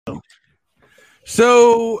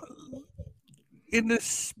So, in the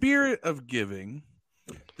spirit of giving,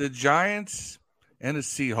 the Giants and the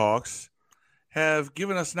Seahawks have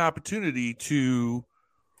given us an opportunity to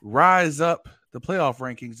rise up the playoff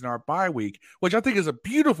rankings in our bye week, which I think is a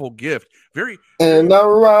beautiful gift. Very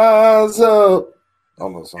rise up.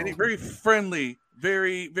 Very friendly,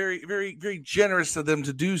 very generous of them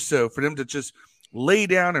to do so, for them to just lay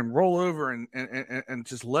down and roll over and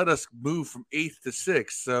just let us move from 8th to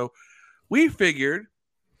 6th. So we figured,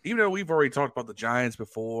 even though we've already talked about the Giants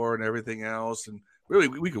before and everything else, and really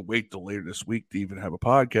we could wait till later this week to even have a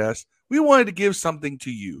podcast, we wanted to give something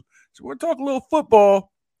to you. So we're going to talk a little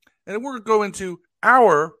football, and then we're going to go into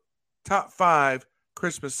our top 5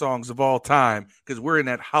 Christmas songs of all time, because we're in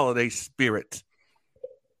that holiday spirit.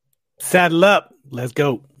 Saddle up. Let's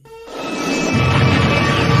go.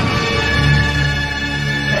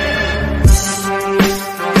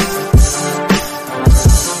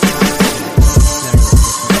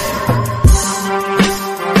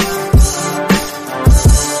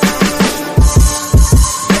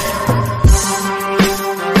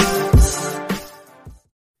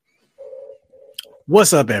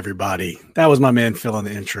 What's up, everybody? That was my man Phil on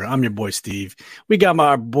the intro. I'm your boy Steve. We got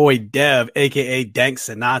my boy Dev, aka Dank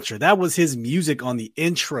Sinatra. That was his music on the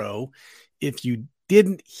intro. If you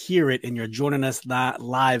didn't hear it and you're joining us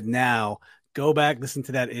live now, go back, listen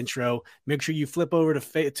to that intro. Make sure you flip over to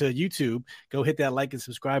YouTube. Go hit that like and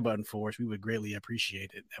subscribe button for us. We would greatly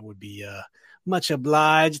appreciate it. That would be much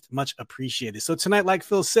obliged, much appreciated. So tonight, like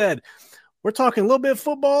Phil said, we're talking a little bit of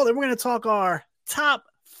football, and we're going to talk our top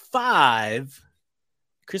 5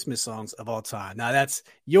 Christmas songs of all time. Now that's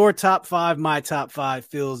your top 5, my top 5,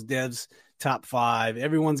 Phil's, Dev's top 5.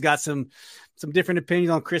 Everyone's got some different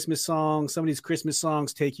opinions on Christmas songs. Some of these Christmas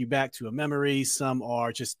songs take you back to a memory. Some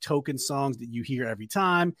are just token songs that you hear every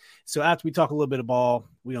time. So after we talk a little bit of ball,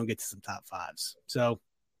 we don't get to some top 5s. So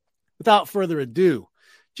without further ado,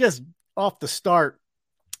 just off the start,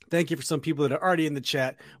 thank you for some people that are already in the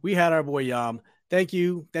chat. We had our boy Yam. Thank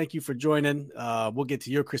you for joining. We'll get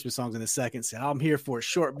to your Christmas songs in a second. So I'm here for a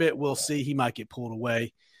short bit. We'll see. He might get pulled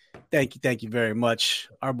away. Thank you very much.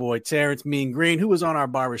 Our boy Terrence Mean Green, who was on our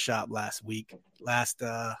barbershop last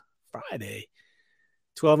Friday.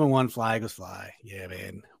 12-1 flag was fly. Yeah,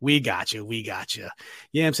 man. We got you.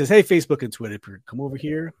 Yam says, hey, Facebook and Twitter, come over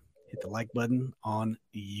here. Hit the like button on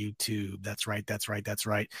YouTube. That's right.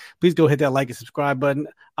 Please go hit that like and subscribe button.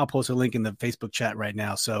 I'll post a link in the Facebook chat right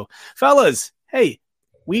now. So, fellas, hey,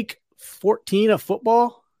 week 14 of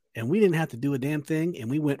football, and we didn't have to do a damn thing, and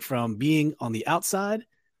we went from being on the outside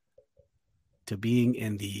to being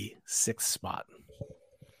in the 6th spot.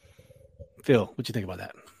 Phil, what you think about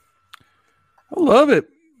that? I love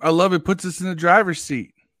it. Puts us in the driver's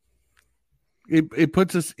seat. It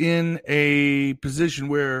puts us in a position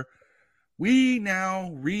where we now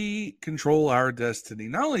control our destiny.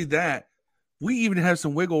 Not only that, we even have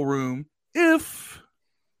some wiggle room if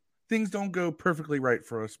things don't go perfectly right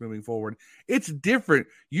for us moving forward. It's different.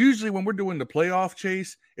 Usually when we're doing the playoff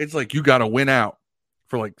chase, it's like you got to win out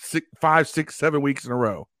for like 5, 6, 7 weeks in a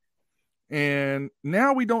row. And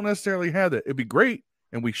now we don't necessarily have that. It'd be great,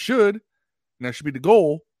 and we should, and that should be the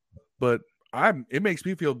goal. But it makes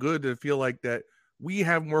me feel good to feel like that we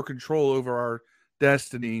have more control over our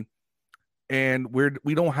destiny, and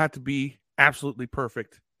we don't have to be absolutely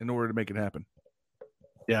perfect in order to make it happen.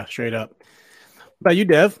 Yeah, straight up. What about you,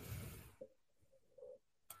 Dev?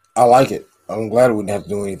 I like it. I'm glad we didn't have to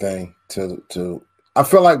do anything to. I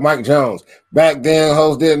feel like Mike Jones. Back then,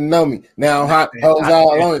 hoes didn't know me. Now, hoes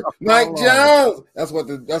all on it. Mike Jones. That's what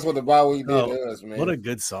the bye week did to us, man. What a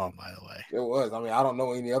good song, by the way. It was. I mean, I don't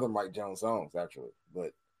know any other Mike Jones songs actually,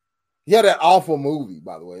 but he had that awful movie.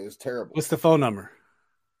 By the way, it was terrible. What's the phone number?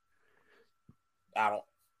 I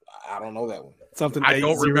don't know that one. Something I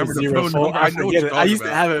don't remember the phone number. I know what I used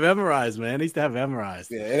to have it memorized, man. Yeah,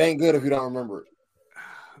 it ain't good if you don't remember it.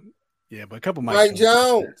 Yeah, but a couple Mike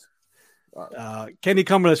Jones. Kenny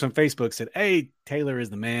Cumberland from Facebook said, hey, Taylor is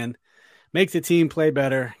the man. Makes the team play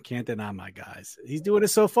better. Can't deny my guys. He's doing it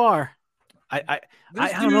so far. I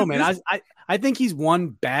don't know, man. I think he's one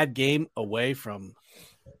bad game away from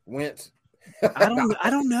Wentz. I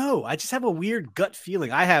don't know. I just have a weird gut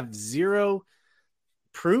feeling. I have zero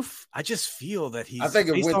proof. I just feel that he's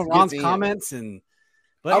based on Ron's comments,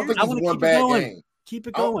 but I don't think he's one bad game. Keep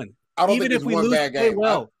it going. I don't think it's one bad game.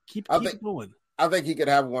 Keep it going. I think he could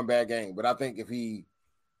have one bad game, but I think if he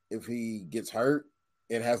gets hurt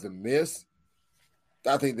and has to miss,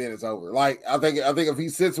 I think then it's over. Like I think if he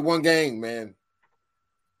sits one game, man,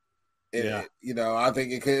 I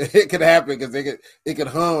think it could happen because it could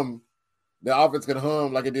hum the offense could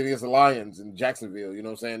hum like it did against the Lions in Jacksonville. You know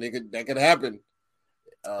what I'm saying? That could happen.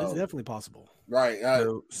 It's definitely possible. Right.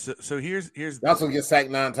 So here's they also get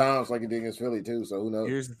sacked 9 times like he did against Philly too. So who knows?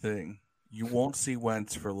 Here's the thing: you won't see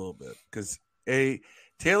Wentz for a little bit because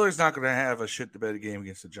Taylor's not going to have a shit to bed game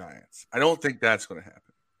against the Giants. I don't think that's going to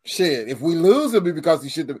happen. Shit, if we lose, it'll be because he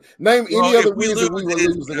should have name any other reason we would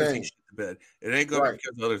lose the game. Shit to bed. It ain't going to be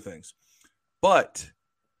because of other things. But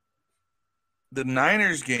the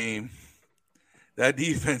Niners game, that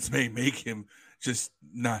defense may make him just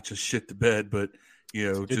not just shit to bed, but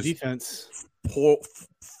just defense,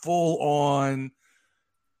 full on,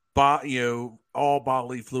 all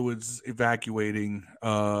bodily fluids evacuating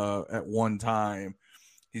at one time.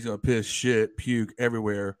 He's gonna piss, shit, puke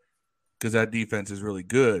everywhere because that defense is really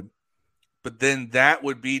good. But then that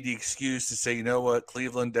would be the excuse to say, you know what,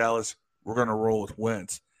 Cleveland, Dallas, we're gonna roll with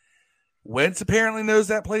Wentz. Wentz apparently knows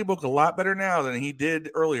that playbook a lot better now than he did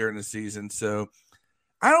earlier in the season. So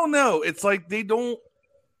I don't know. It's like they don't.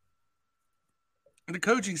 The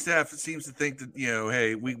coaching staff seems to think that,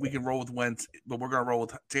 hey, we can roll with Wentz, but we're going to roll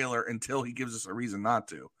with Taylor until he gives us a reason not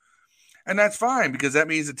to. And that's fine because that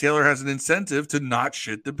means that Taylor has an incentive to not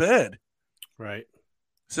shit the bed. Right.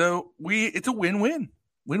 So it's a win-win.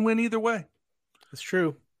 Win-win either way. That's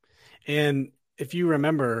true. And if you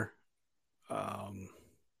remember, I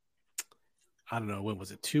don't know, when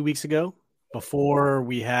was it? 2 weeks ago, before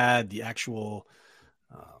we had the actual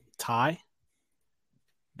tie.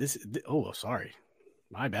 Sorry.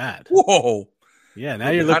 My bad. Whoa. Yeah, now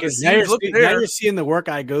you're looking. Now you're seeing the work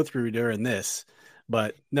I go through during this.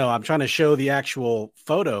 But no, I'm trying to show the actual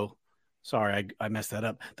photo. Sorry, I messed that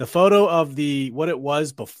up. The photo of what it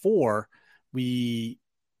was before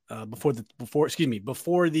before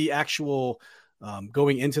the actual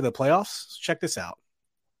going into the playoffs. Check this out.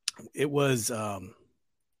 It was.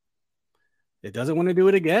 It doesn't want to do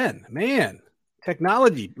it again, man.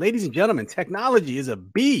 Technology, ladies and gentlemen, technology is a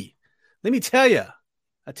B. Let me tell you.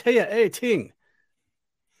 I tell you, hey, ting.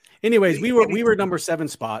 Anyways, we were number 7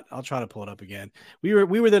 spot. I'll try to pull it up again. We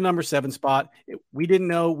were the number 7 spot. We didn't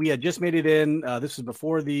know we had just made it in. This was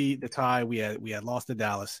before the tie. We had lost to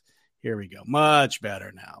Dallas. Here we go. Much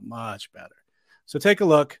better now. Much better. So take a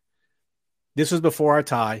look. This was before our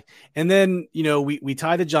tie, and then we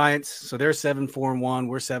tied the Giants. So they're 7-4-1.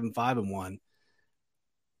 We're 7-5-1.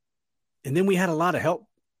 And then we had a lot of help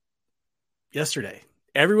yesterday.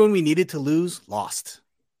 Everyone we needed to lose lost.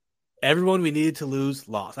 Everyone we needed to lose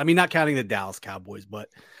lost. I mean, not counting the Dallas Cowboys, but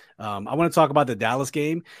I want to talk about the Dallas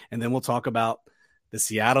game, and then we'll talk about the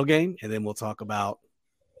Seattle game, and then we'll talk about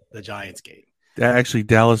the Giants game. Actually,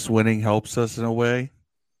 Dallas winning helps us in a way.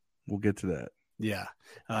 We'll get to that. Yeah.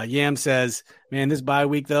 Yam says, man, this bye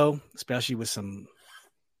week, though, especially with some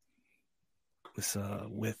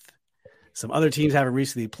other teams having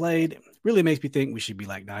recently played, really makes me think we should be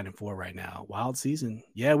like 9-4 right now. Wild season.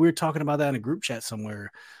 Yeah, we were talking about that in a group chat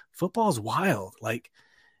somewhere. Football's wild. Like,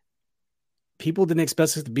 people didn't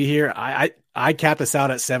expect us to be here. I capped us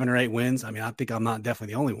out at 7 or 8 wins. I mean, I think I'm not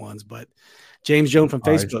definitely the only ones, but James Jones from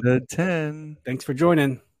Facebook. I said 10. Thanks for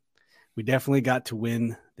joining. We definitely got to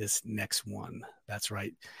win this next one. That's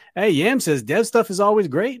right. Hey, Yam says Dev stuff is always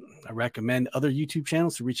great. I recommend other YouTube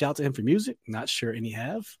channels to reach out to him for music. Not sure any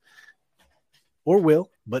have or will,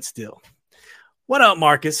 but still. What up,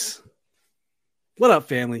 Marcus? What up,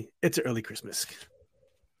 family? It's an early Christmas.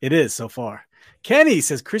 It is so far. Kenny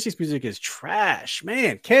says Christmas music is trash.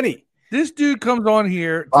 Man, Kenny. This dude comes on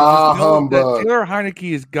here to that Taylor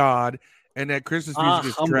Heineke is God and that Christmas music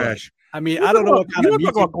is trash. I mean, I don't know what kind of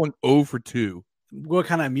music. About going 0 for 2. What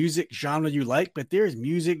kind of music genre you like, but there's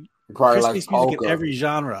music, Christmas music in every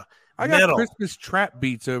genre. I got metal, Christmas trap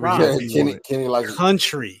beats over here. Kenny likes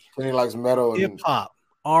country. Kenny likes metal, hip hop,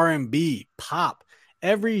 R&B, pop.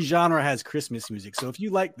 Every genre has Christmas music. So if you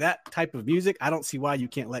like that type of music, I don't see why you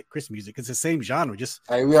can't like Christmas music. It's the same genre. Just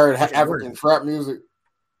we heard African trap music.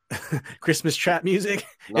 Christmas trap music.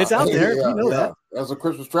 It's out there. You know that. That's a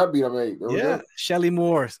Christmas trap beat I made. Shelly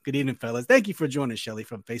Moore. Good evening, fellas. Thank you for joining, Shelly,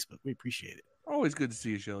 from Facebook. We appreciate it. Always good to see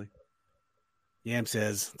you, Shelly. Yam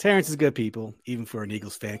says, Terrence is good people, even for an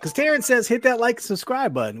Eagles fan. Because Terrence says, hit that like and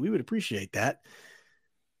subscribe button. We would appreciate that.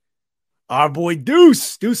 Our boy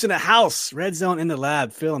Deuce in the house. Red Zone in the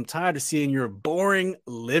lab. Phil, I'm tired of seeing your boring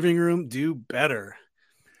living room. Do better.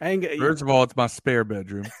 First of all, it's my spare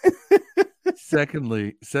bedroom.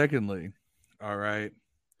 Secondly, all right.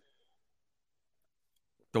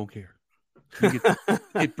 Don't care.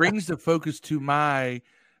 It brings the focus to my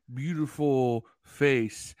beautiful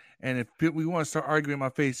face. And if we want to start arguing my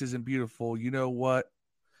face isn't beautiful, you know what?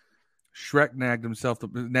 Shrek nabbed himself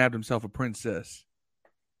a princess.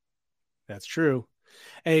 That's true.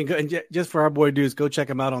 Hey, and just for our boy Deuce, go check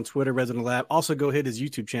him out on Twitter, Resident Lab. Also, go hit his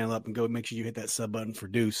YouTube channel up and go make sure you hit that sub button for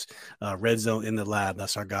Deuce, Red Zone in the Lab.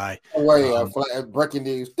 That's our guy. Oh, wait, breaking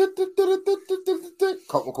news.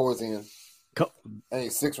 Colt McCoy's in. Hey,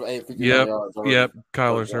 6 for 8, 51 yards. Yep,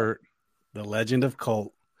 Kyler's hurt. The legend of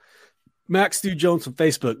Colt. Max Stu Jones from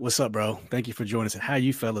Facebook. What's up, bro? Thank you for joining us. And how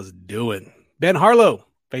you fellas doing? Ben Harlow,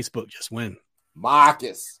 Facebook, just win.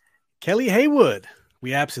 Marcus. Kelly Haywood.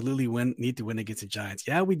 We absolutely need to win against the Giants.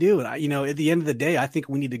 Yeah, we do. And at the end of the day, I think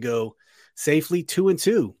we need to go safely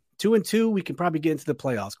 2-2. 2-2, we can probably get into the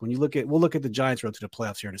playoffs. We'll look at the Giants road to the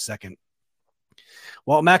playoffs here in a second.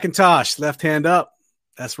 Walt McIntosh, left hand up.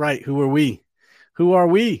 That's right. Who are we? Who are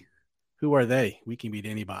we? Who are they? We can beat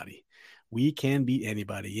anybody. We can beat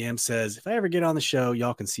anybody. Yam says, if I ever get on the show,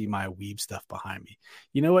 y'all can see my weeb stuff behind me.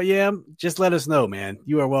 You know what, Yam? Just let us know, man.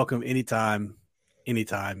 You are welcome anytime. We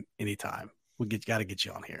got to get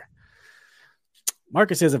you on here.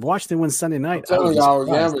 Marcus says, if Washington wins Sunday night, I'm telling y'all,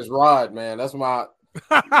 Yam is Rod, man. That's my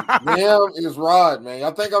Yam is Rod, man.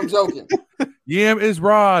 Y'all think I'm joking? Yam is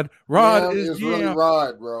Rod. Rod Yam is really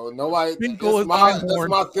Rod, bro. Nobody. That's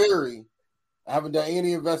my theory. I haven't done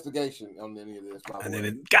any investigation on any of this. And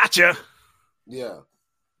then gotcha. Yeah.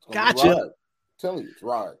 Gotcha. I'm telling you, it's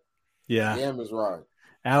Rod. Yeah. Yam is Rod.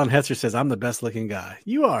 Alan Hetzer says, I'm the best looking guy.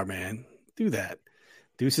 You are, man. Do that.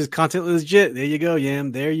 Deuce's content legit. There you go,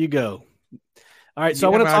 Yam. There you go. All right. So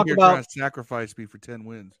I want to talk about sacrifice me for 10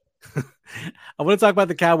 wins. I want to talk about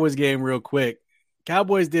the Cowboys game real quick.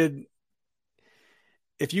 Cowboys did.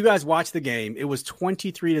 If you guys watched the game, it was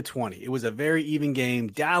 23-20. It was a very even game.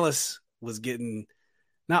 Dallas was getting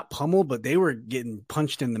not pummeled, but they were getting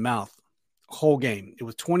punched in the mouth whole game. It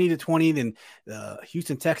was 20-20. Then the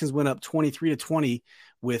Houston Texans went up 23-20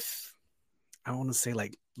 with, I want to say,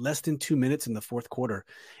 like less than 2 minutes in the fourth quarter.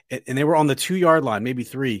 And they were on the 2-yard line, maybe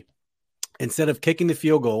 3. Instead of kicking the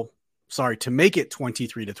field goal, to make it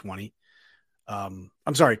 23-20.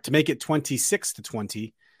 To make it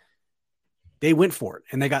 26-20. They went for it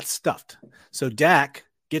and they got stuffed. So Dak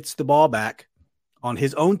gets the ball back on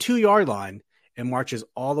his own 2-yard line and marches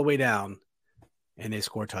all the way down, and they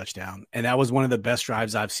score a touchdown. And that was one of the best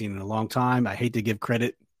drives I've seen in a long time. I hate to give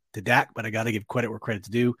credit to Dak, but I got to give credit where credit's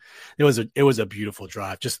due. It was a beautiful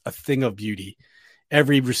drive, just a thing of beauty.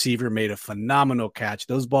 Every receiver made a phenomenal catch.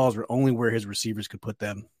 Those balls were only where his receivers could put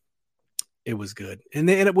them. It was good. And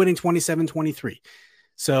they ended up winning 27-23.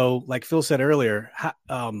 So like Phil said earlier,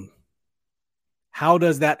 how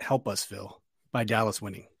does that help us, Phil, by Dallas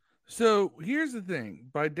winning? So here's the thing.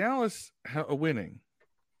 By Dallas winning,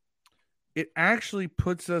 it actually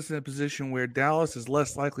puts us in a position where Dallas is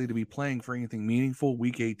less likely to be playing for anything meaningful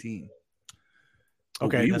week 18.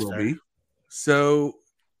 Okay, we will be. So,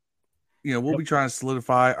 we'll be trying to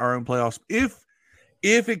solidify our own playoffs. If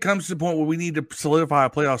it comes to the point where we need to solidify a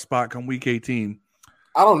playoff spot come week 18.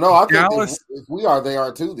 I don't know. I think if we are, they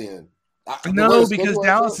are too then. No, because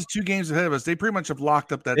Dallas is 2 games ahead of us. They pretty much have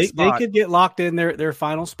locked up that spot. They could get locked in their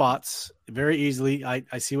final spots very easily.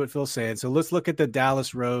 I see what Phil's saying. So let's look at the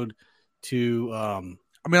Dallas road to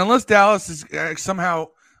unless Dallas is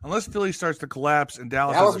unless Philly starts to collapse and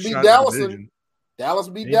Dallas beat Dallison. Dallas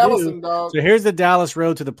beat Dallison, dog. So here's the Dallas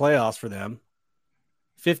road to the playoffs for them.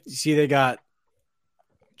 They got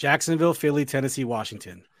Jacksonville, Philly, Tennessee,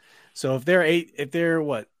 Washington. So if they're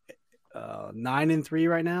 9-3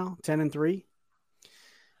 right now, 10-3,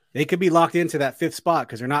 they could be locked into that 5th spot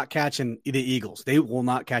because they're not catching the Eagles. They will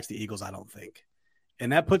not catch the Eagles, I don't think.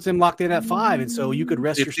 And that puts them locked in at 5. And so you could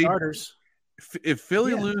rest your starters. If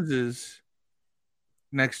Philly loses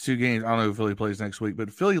next 2 games, I don't know who Philly plays next week, but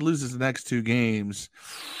if Philly loses the next 2 games,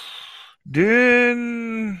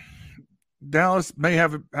 then Dallas may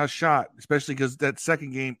have a shot, especially because that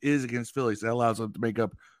second game is against Philly. So that allows them to make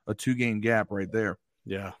up a 2-game gap right there.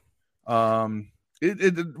 Yeah.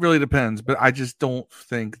 It really depends, but I just don't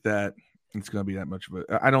think that it's going to be that much of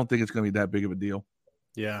I don't think it's going to be that big of a deal.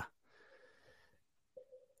 Yeah.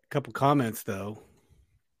 A couple comments though.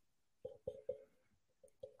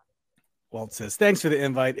 Walt says, thanks for the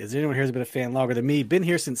invite. Is anyone here who's been a fan longer than me? Been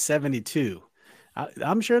here since 72.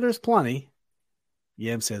 I'm sure there's plenty.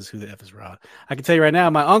 Yam says, who the F is Rod? I can tell you right now,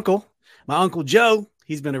 my uncle Joe,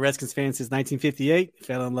 he's been a Redskins fan since 1958.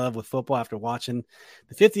 Fell in love with football after watching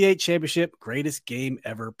the 58 championship. Greatest game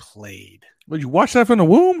ever played. Would you watch that from the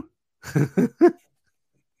womb?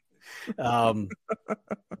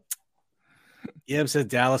 Yam says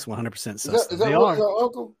Dallas 100% sus. Is that your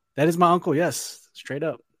uncle? That is my uncle, yes. Straight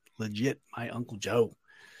up. Legit, my Uncle Joe.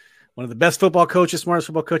 One of the best football coaches, smartest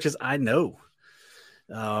football coaches I know.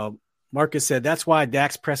 Marcus said, that's why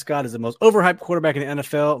Dax Prescott is the most overhyped quarterback in the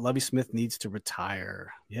NFL. Lovie Smith needs to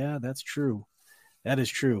retire. Yeah, that's true. That is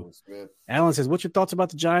true. Alan says, what's your thoughts about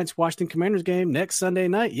the Giants-Washington Commanders game next Sunday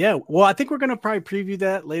night? Yeah, well, I think we're going to probably preview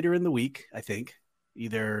that later in the week, I think.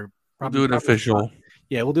 We'll do an official.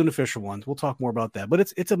 Yeah, we'll do an official one. We'll talk more about that. But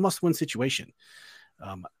it's a must-win situation.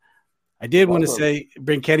 I did want to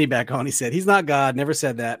bring Kenny back on. He said, he's not God, never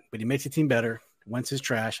said that, but he makes the team better. Wentz is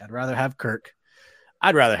trash. I'd rather have Kirk.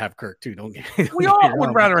 I'd rather have Kirk, too. We all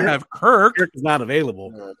would rather have Kirk. Kirk is not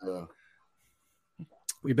available.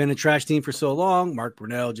 We've been a trash team for so long. Mark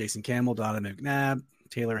Brunell, Jason Campbell, Donovan McNabb.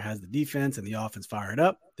 Taylor has the defense and the offense fired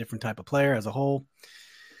up. Different type of player as a whole.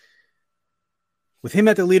 With him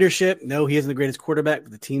at the leadership, no, he isn't the greatest quarterback,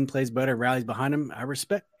 but the team plays better, rallies behind him. I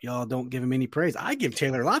respect y'all don't give him any praise. I give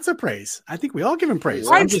Taylor lots of praise. I think we all give him praise.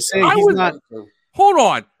 I'm just saying he's not. Hold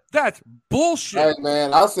on. That's bullshit. Hey,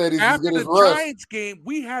 man, I said he's as good as Russ. After the Giants game,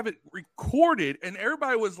 we have it recorded, and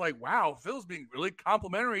everybody was like, wow, Phil's being really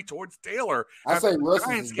complimentary towards Taylor. I say Russ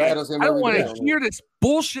is as bad as him. I don't want to hear this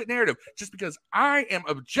bullshit narrative just because I am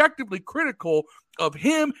objectively critical of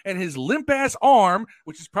him and his limp-ass arm,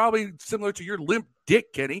 which is probably similar to your limp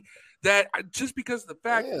dick, Kenny, that just because of the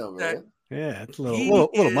fact that – yeah, it's a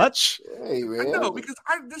little much. Hey, man. No, because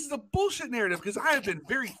this is a bullshit narrative because I have been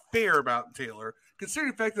very fair about Taylor,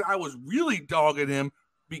 considering the fact that I was really dogging him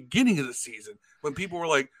beginning of the season when people were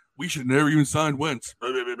like, we should never even sign Wentz.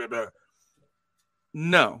 Blah, blah, blah, blah.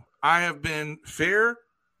 No, I have been fair,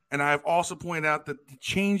 and I have also pointed out that the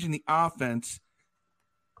change in the offense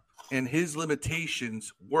and his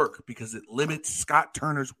limitations work because it limits Scott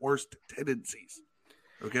Turner's worst tendencies.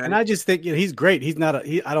 Okay. And I just think he's great. He's not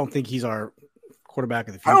I don't think he's our quarterback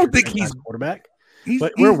of the future. I don't think he's quarterback.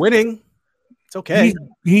 But we're winning. It's okay.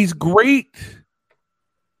 He's great.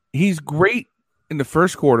 He's great in the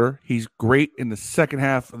first quarter. He's great in the second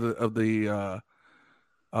half of the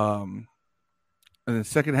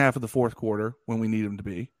second half of the fourth quarter when we need him to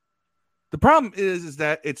be. The problem is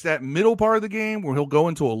that it's that middle part of the game where he'll go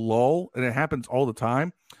into a lull, and it happens all the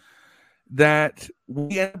time. That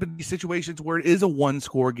we end up in these situations where it is a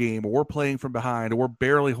one-score game, or we're playing from behind, or we're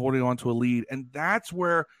barely holding on to a lead, and that's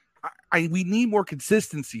where we need more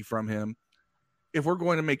consistency from him if we're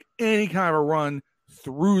going to make any kind of a run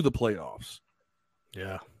through the playoffs.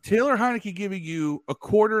 Yeah, Taylor Heinicke giving you a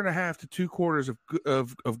quarter and a half to 2 quarters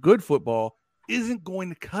of good football isn't going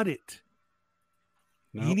to cut it.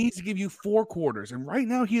 Nope. He needs to give you 4 quarters, and right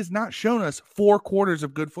now he has not shown us 4 quarters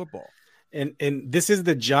of good football. And this is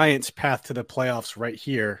the Giants' path to the playoffs right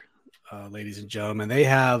here, ladies and gentlemen. They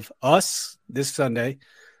have us this Sunday,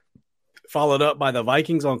 followed up by the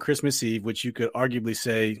Vikings on Christmas Eve, which you could arguably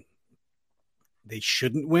say they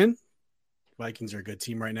shouldn't win. Vikings are a good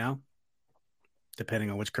team right now, depending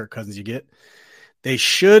on which Kirk Cousins you get. They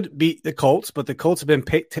should beat the Colts, but the Colts have been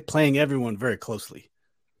playing everyone very closely.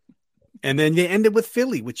 And then they ended with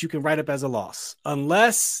Philly, which you can write up as a loss,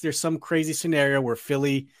 unless there's some crazy scenario where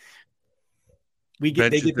Philly – they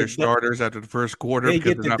get their starters after the first quarter. They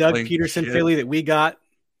get the Doug Peterson Philly that we got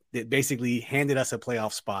that basically handed us a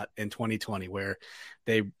playoff spot in 2020, where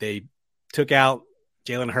they took out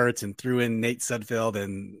Jalen Hurts and threw in Nate Sudfeld,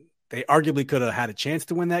 and they arguably could have had a chance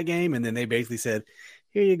to win that game. And then they basically said,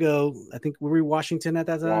 "Here you go." I think were we Washington at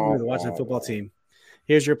that time? We were the Washington football team.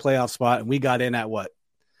 Here's your playoff spot, and we got in at what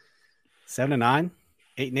 7-9,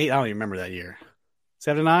 8-8. I don't even remember that year.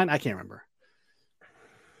 7-9. I can't remember.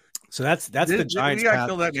 So that's the Giants. We got to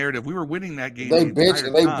kill that narrative. We were winning that game. They benched.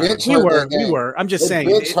 We were. I'm just saying.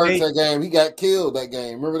 Hurts that game. He got killed that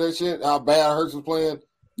game. Remember that shit? How bad Hurts was playing?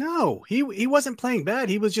 No, he wasn't playing bad.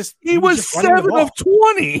 He was 7 of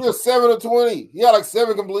 20. He was 7 of 20. He had like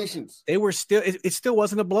 7 completions. They were still. It still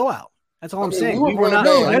wasn't a blowout. That's all I'm saying. We were not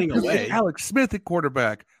running away. Alex Smith at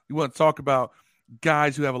quarterback. You want to talk about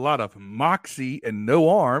guys who have a lot of moxie and no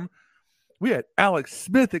arm? We had Alex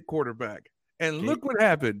Smith at quarterback. And look what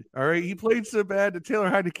happened. All right. He played so bad that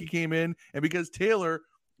Taylor Heinicke came in. And because Taylor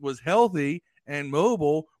was healthy and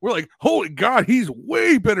mobile, we're like, holy God, he's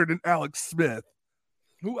way better than Alex Smith,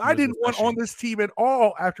 who I didn't want on this team at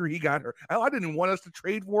all after he got hurt. I didn't want us to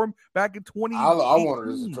trade for him back in 20. I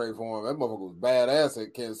wanted us to trade for him. That motherfucker was badass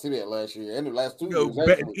at Kansas City last year and the last 2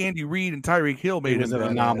 years. Andy Reid and Tyreek Hill made him an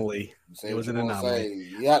anomaly. It was an anomaly.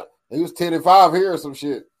 Yeah, he was 10-5 here or some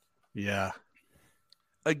shit. Yeah.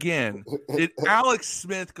 Again, did Alex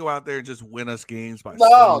Smith go out there and just win us games by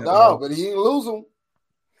No, but he didn't lose them.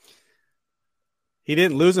 He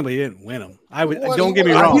didn't lose them, but he didn't win them. Don't get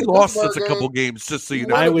me wrong. He lost us a couple games, just so you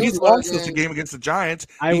know. He lost us a game against the Giants.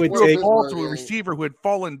 I would take a ball to a receiver who had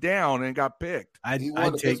fallen down and got picked. I'd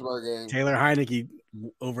take Taylor Heinicke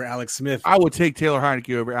over Alex Smith. I would take Taylor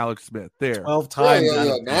Heinicke over Alex Smith. There, 12 times.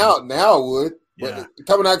 Yeah. Now I would. But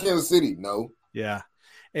coming out of Kansas City, no. Yeah.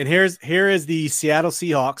 And here is the Seattle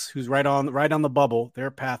Seahawks, who's right on the bubble,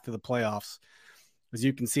 their path to the playoffs. As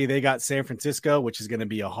you can see, they got San Francisco, which is going to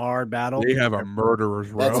be a hard battle. They have a murderer's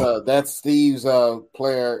row. That's Steve's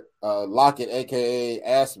player, Lockett, aka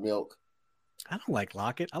Ass Milk. I don't like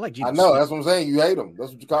Lockett. I like Geno. I know. That's what I'm saying. You hate him.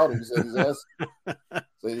 That's what you called him. You said he's ass.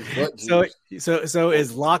 So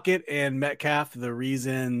is Lockett and Metcalf the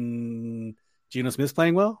reason Geno Smith's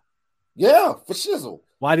playing well? Yeah, for shizzle.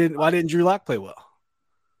 Why didn't Drew Lock play well?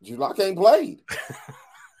 Drew Lock ain't played.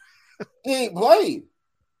 He ain't played.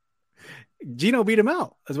 Geno beat him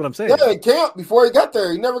out. That's what I'm saying. Yeah, in camp before he got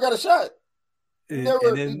there, he never got a shot. He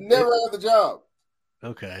never had the job.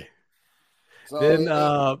 Okay. So, then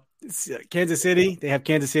Kansas City, they have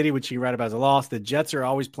Kansas City, which you can write about as a loss. The Jets are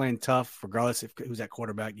always playing tough, regardless of who's at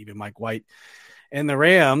quarterback, even Mike White. And the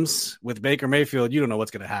Rams with Baker Mayfield, you don't know what's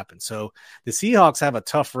going to happen. So the Seahawks have a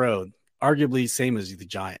tough road, arguably same as the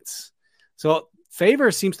Giants. So favor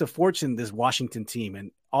seems to fortune this Washington team, and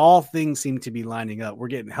all things seem to be lining up. We're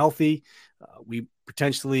getting healthy.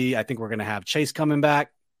 I think we're going to have Chase coming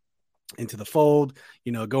back into the fold.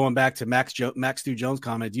 Going back to Max Stu Jones'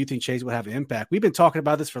 comment, do you think Chase will have an impact? We've been talking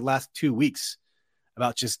about this for the last 2 weeks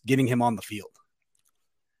about just getting him on the field.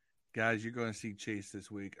 Guys, you're going to see Chase this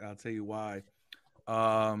week. I'll tell you why.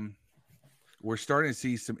 We're starting to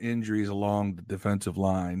see some injuries along the defensive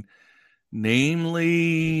line,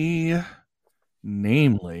 namely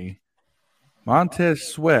Montez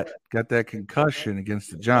Sweat got that concussion against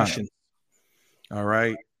the Giants. All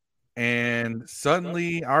right. And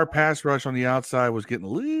suddenly our pass rush on the outside was getting a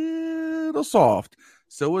little soft.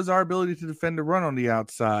 So was our ability to defend the run on the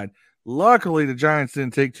outside. Luckily, the Giants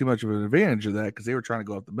didn't take too much of an advantage of that because they were trying to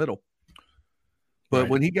go up the middle. But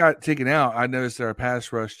when he got taken out, I noticed that our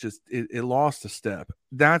pass rush it lost a step.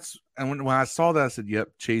 When I saw that, I said, yep,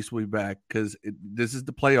 Chase will be back because this is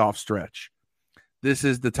the playoff stretch. This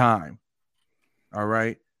is the time. All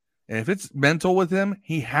right. And if it's mental with him,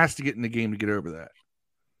 he has to get in the game to get over that.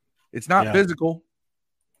 It's not physical.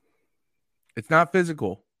 It's not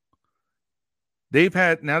physical. They've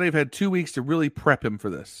had 2 weeks to really prep him for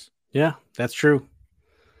this. Yeah, that's true.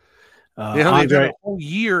 They've had a whole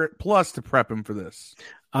year plus to prep him for this.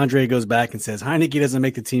 Andre goes back and says, Heineke doesn't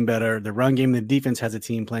make the team better. The run game, the defense has a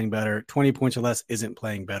team playing better. 20 points or less isn't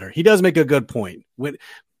playing better. He does make a good point.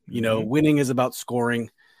 Winning is about scoring.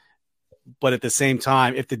 But at the same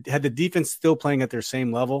time, had the defense still playing at their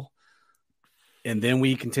same level, and then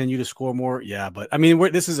we continue to score more, yeah. But I mean,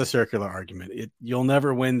 this is a circular argument. You'll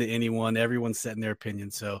never win to anyone. Everyone's setting their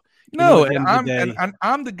opinion. So no, and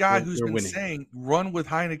I'm the guy who's been saying run with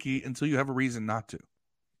Heineke until you have a reason not to.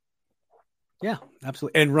 Yeah,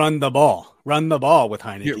 absolutely, and run the ball. Run the ball with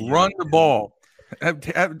Heineke. Yeah, run the ball.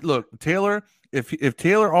 Look, Taylor. If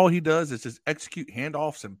Taylor all he does is just execute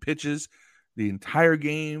handoffs and pitches the entire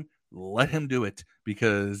game. Let him do it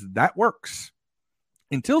because that works.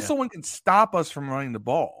 Until someone can stop us from running the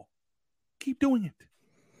ball, keep doing it.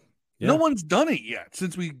 Yeah. No one's done it yet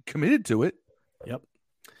since we committed to it. Yep.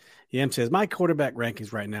 Yam says, my quarterback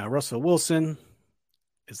rankings right now, Russell Wilson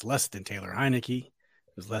is less than Taylor Heineke,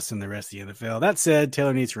 is less than the rest of the NFL. That said,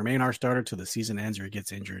 Taylor needs to remain our starter till the season ends or he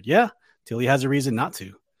gets injured. Yeah, till he has a reason not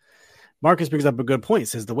to. Marcus brings up a good point. He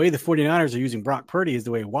says the way the 49ers are using Brock Purdy is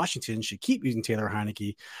the way Washington should keep using Taylor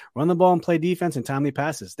Heineke. Run the ball and play defense and timely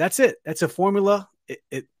passes. That's it. That's a formula.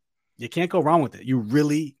 You can't go wrong with it. You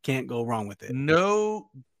really can't go wrong with it.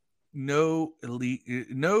 No elite,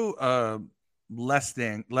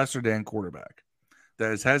 lesser than quarterback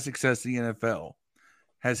that has had success in the NFL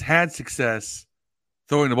has had success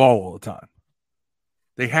throwing the ball all the time.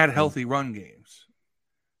 They had healthy run games.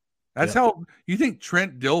 That's how you think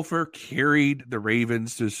Trent Dilfer carried the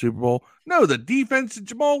Ravens to the Super Bowl. No, the defense and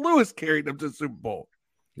Jamal Lewis carried them to the Super Bowl.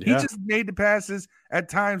 Yeah. He just made the passes at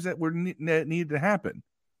times that needed to happen.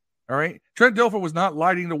 All right. Trent Dilfer was not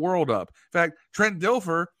lighting the world up. In fact, Trent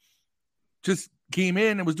Dilfer just came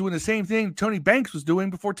in and was doing the same thing Tony Banks was doing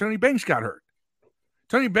before Tony Banks got hurt.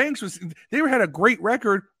 Tony Banks they had a great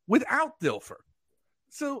record without Dilfer.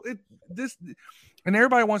 So and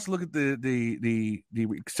everybody wants to look at the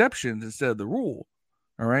exceptions instead of the rule.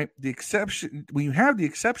 All right. The exception, when you have the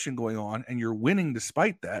exception going on and you're winning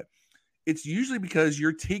despite that, it's usually because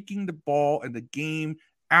you're taking the ball and the game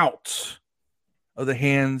out of the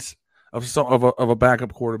hands of a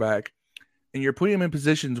backup quarterback, and you're putting them in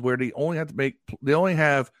positions where they only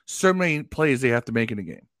have so many plays they have to make in a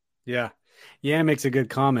game. Yeah. Yeah, it makes a good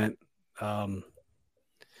comment.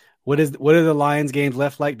 What are the Lions games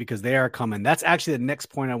left like? Because they are coming. That's actually the next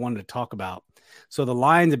point I wanted to talk about. So the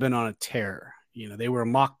Lions have been on a tear. They were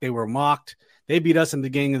mocked. They beat us in the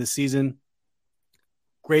beginning of the season.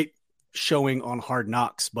 Great showing on Hard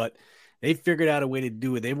Knocks, but they figured out a way to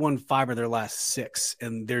do it. They've won 5 of their last 6,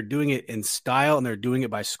 and they're doing it in style, and they're doing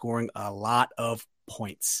it by scoring a lot of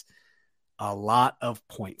points. A lot of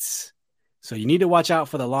points. So you need to watch out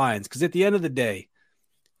for the Lions, because at the end of the day,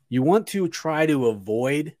 you want to try to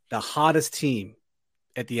avoid the hottest team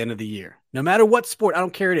at the end of the year. No matter what sport, I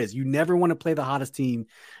don't care it is. You never want to play the hottest team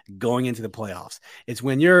going into the playoffs. It's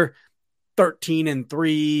when you're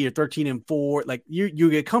 13-3 or 13-4, like you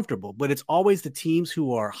get comfortable, but it's always the teams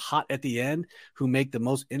who are hot at the end who make the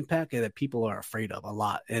most impact and that people are afraid of a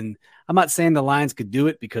lot. And I'm not saying the Lions could do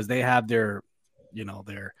it because they have the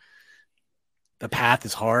path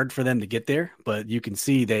is hard for them to get there, but you can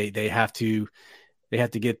see they have to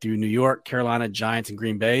get through New York, Carolina, Giants, and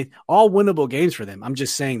Green Bay, all winnable games for them. I'm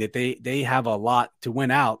just saying that they have a lot to win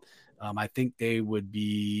out. I think they had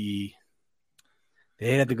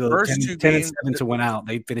to go 10-7 to win out.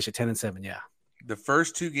 They finished at 10-7. Yeah. The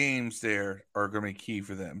first 2 games there are going to be key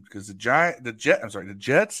for them because the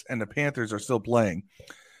Jets and the Panthers are still playing.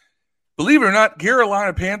 Believe it or not,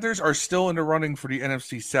 Carolina Panthers are still in the running for the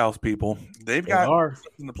NFC South, people. They've got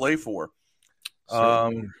something to play for.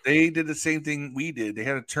 They did the same thing we did. They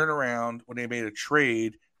had a turnaround when they made a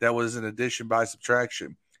trade that was an addition by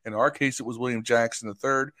subtraction. In our case, it was William Jackson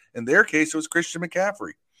III. In their case, it was Christian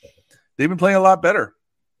McCaffrey. They've been playing a lot better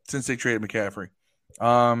since they traded McCaffrey.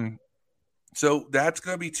 So that's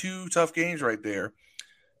going to be 2 tough games right there.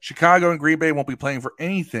 Chicago and Green Bay won't be playing for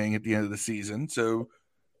anything at the end of the season, so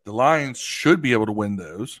the Lions should be able to win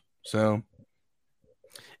those. So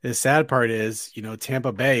the sad part is,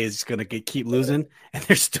 Tampa Bay is going to keep losing, and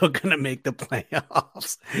they're still going to make the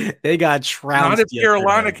playoffs. They got trounced. Not if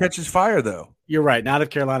Carolina catches fire, though. You're right. Not if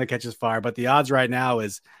Carolina catches fire, but the odds right now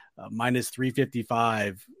is minus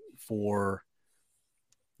 355 for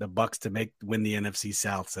the Bucs to win the NFC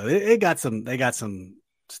South. So they got some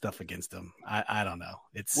stuff against them. I don't know.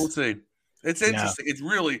 We'll see. It's interesting. It's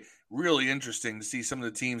really, really interesting to see some of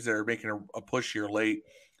the teams that are making a push here late.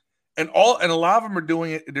 And a lot of them are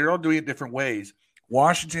doing it. They're all doing it different ways.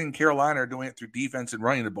 Washington and Carolina are doing it through defense and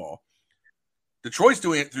running the ball. Detroit's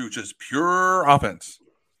doing it through just pure offense.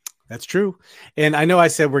 That's true. And I know I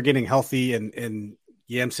said we're getting healthy, and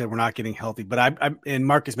Yam said we're not getting healthy, but and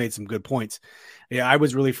Marcus made some good points. Yeah, I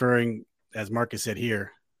was really referring, as Marcus said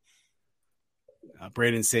here,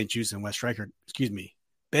 Braden St. Juice and Wes Stryker,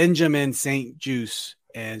 Benjamin St. Juice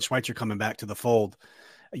and Schweitzer coming back to the fold.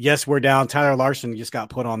 Yes, we're down. Tyler Larson just got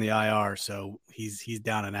put on the IR, so he's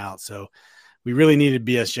down and out. So we really needed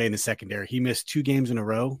BSJ in the secondary. He missed 2 games in a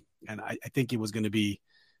row, and I think it was going to be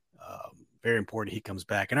very important he comes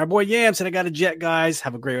back. And our boy Yam said, I got a jet, guys.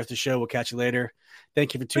 Have a great rest of the show. We'll catch you later.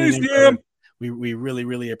 Thank you for tuning in. We really,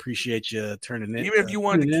 really appreciate you turning in. Even if you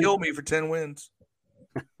wanted to kill me for 10 wins.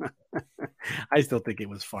 I still think it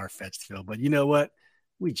was far-fetched, Phil. But you know what?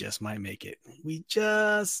 We just might make it. We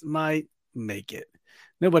just might make it.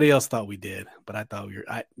 Nobody else thought we did, but I thought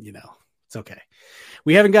it's okay.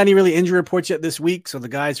 We haven't got any really injury reports yet this week, so the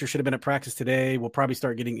guys who should have been at practice today will probably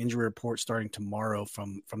start getting injury reports starting tomorrow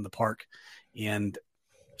from the park. And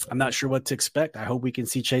I'm not sure what to expect. I hope we can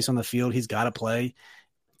see Chase on the field. He's got to play.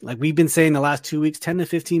 Like we've been saying the last 2 weeks, 10 to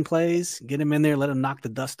 15 plays, get him in there, let him knock the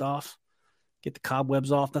dust off, get the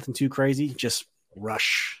cobwebs off, nothing too crazy, just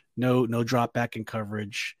rush. No drop back in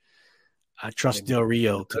coverage. I trust Del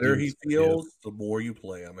Rio. The better he feels, the more you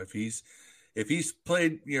play him. If he's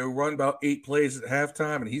played, run about 8 plays at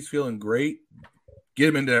halftime and he's feeling great, get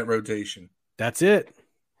him into that rotation. That's it.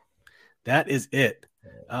 That is it.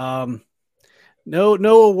 No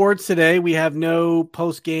awards today. We have no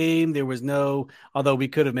post game. There was no, although we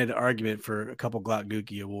could have made an argument for a couple Glock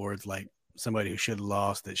Gookie awards, like somebody who should have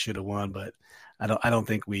lost that should have won, but I don't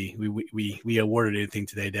think we awarded anything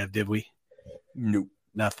today, Dev, did we? Nope.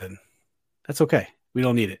 Nothing. That's okay. We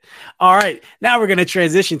don't need it. All right. Now we're going to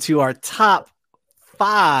transition to our top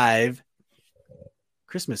 5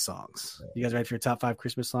 Christmas songs. You guys ready for your top 5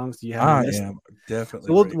 Christmas songs? Do you have? I am definitely.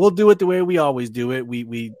 So we'll do it the way we always do it.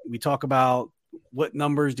 We talk about what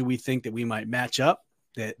numbers do we think that we might match up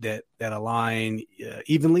that align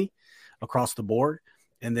evenly across the board,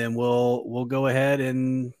 and then we'll go ahead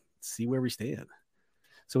and see where we stand.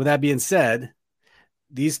 So with that being said,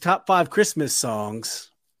 these top 5 Christmas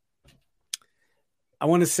songs, I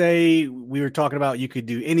want to say we were talking about you could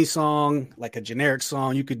do any song, like a generic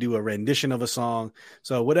song. You could do a rendition of a song.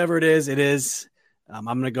 So whatever it is, it is. I'm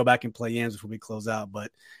going to go back and play Yams before we close out,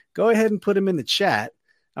 but go ahead and put them in the chat.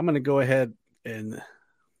 I'm going to go ahead and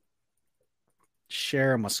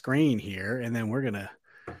share my screen here, and then we're going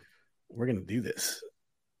to do this.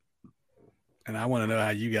 And I want to know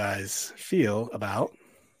how you guys feel about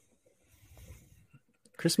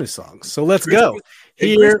Christmas songs. So let's go.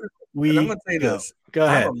 Here we I'm going to say this. Go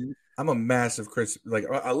ahead. I'm a massive Christmas. Like,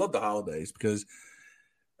 I love the holidays because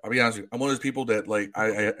I'll be honest with you, I'm one of those people that like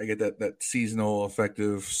I get that seasonal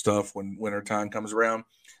affective stuff when winter time comes around.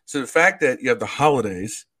 So the fact that you have the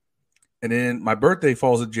holidays, and then my birthday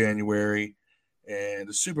falls in January, and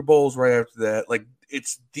the Super Bowl's right after that. Like,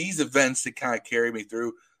 it's these events that kind of carry me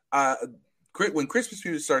through. When Christmas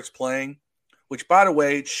music starts playing, which by the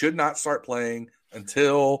way, it should not start playing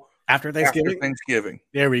until after Thanksgiving.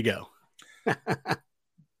 There we go.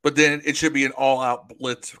 But then it should be an all-out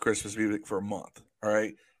blitz of Christmas music for a month. All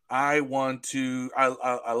right. I love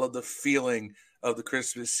the feeling of the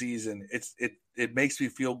Christmas season. It makes me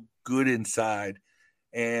feel good inside.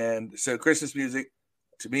 And so Christmas music,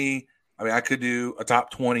 to me, I mean, I could do a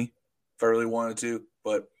top 20 if I really wanted to,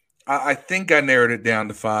 but I think I narrowed it down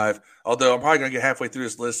to 5. Although I'm probably going to get halfway through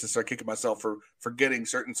this list and start kicking myself for forgetting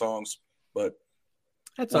certain songs. But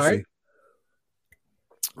that's all right.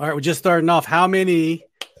 All right, we're just starting off. How many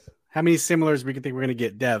similars we can think we're going to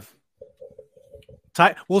get, Dev?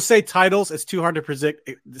 We'll say titles. It's too hard to predict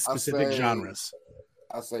the specific genres.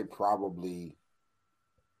 I say probably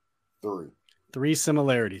 3. 3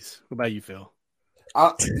 similarities. What about you, Phil?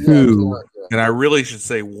 2. And I really should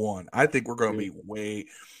say 1. I think we're going to be way.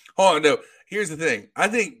 Oh no! Here's the thing. I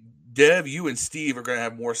think Dev, you and Steve are going to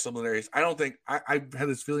have more similarities. I don't think I have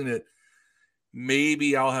this feeling that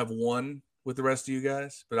maybe I'll have 1 with the rest of you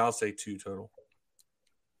guys, but I'll say 2 total.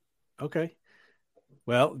 Okay.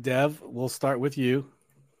 Well, Dev, we'll start with you.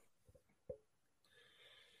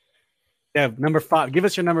 Dev, number 5. Give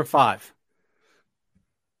us your number 5.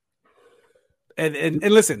 And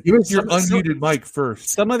listen. Give us your unmuted mic first.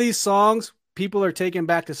 Some of these songs, people are taken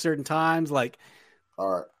back to certain times. Like, all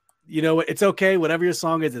right. You know, it's okay. Whatever your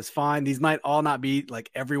song is, it's fine. These might all not be like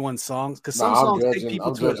everyone's songs because some songs take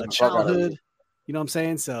people to a childhood. You know what I'm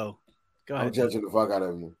saying? So go ahead. I'm judging the fuck out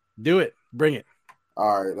of you. Do it. Bring it.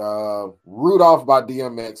 All right. Rudolph by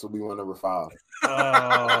DMX will be my number 5.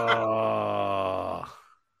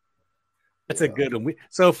 That's a good one.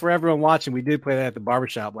 So for everyone watching, we did play that at the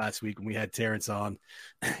barbershop last week when we had Terrence on.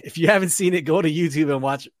 If you haven't seen it, go to YouTube and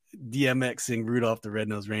watch DMX sing Rudolph the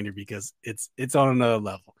Red-Nosed Reindeer because it's on another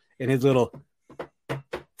level. And his little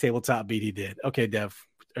tabletop beat he did. Okay,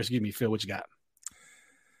 Phil, what you got?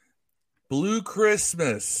 Blue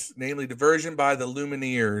Christmas, namely the version by the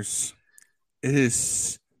Lumineers. It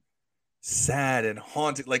is sad and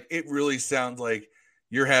haunted. Like, it really sounds like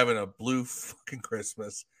you're having a blue fucking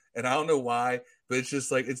Christmas. And I don't know why, but it's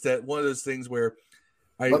just like, it's that one of those things where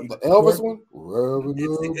the Elvis one?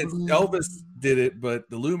 It's Elvis did it, but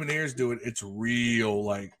the Lumineers do it. It's real,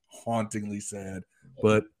 like, hauntingly sad,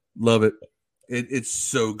 but love it. It's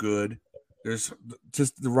so good. There's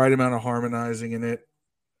just the right amount of harmonizing in it.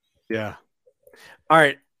 Yeah. All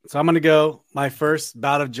right. So I'm going to go my first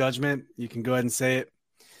bout of judgment. You can go ahead and say it.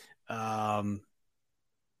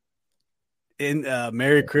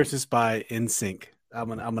 Merry Christmas by NSYNC.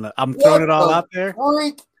 I'm throwing it all out there.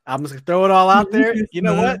 Freak? I'm just gonna throw it all out there. You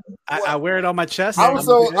know what? I wear it on my chest. I'm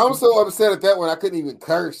so upset at that one. I couldn't even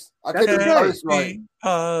curse. I couldn't even curse right.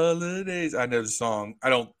 Holidays. I know the song. I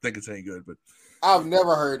don't think it's any good, but I've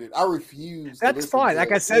never heard it. I refuse. That's fine.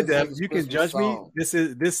 Like I said, Dev, you can judge me. This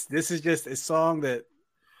is just a song that,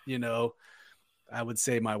 you know, I would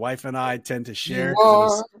say my wife and I tend to share.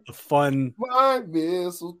 It's a fun. My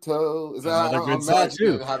mistletoe. Is that another good song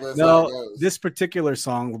too? No, this particular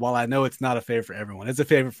song, while I know it's not a favorite for everyone, it's a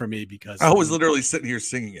favorite for me because I was literally sitting here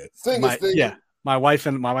singing it. Yeah, my wife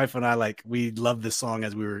and I, like, we loved this song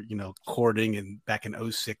as we were, you know, courting and back in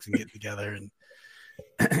 2006 and getting together, and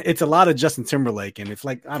it's a lot of Justin Timberlake, and it's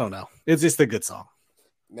like, I don't know, it's just a good song.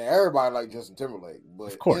 Now everybody like Justin Timberlake,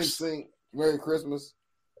 but of course, NSYNC, Merry Christmas.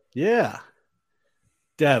 Yeah.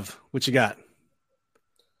 Dev, what you got?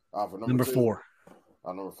 For number 4.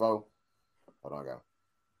 Number 4. Hold on, I got.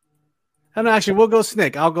 And actually, we'll go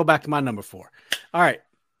Snick. I'll go back to my number 4. All right.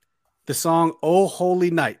 The song "Oh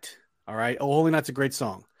Holy Night." All right. "Oh Holy Night's" a great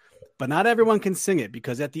song, but not everyone can sing it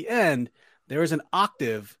because at the end there is an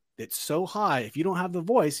octave that's so high. If you don't have the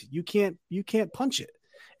voice, you can't punch it.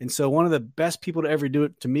 And so one of the best people to ever do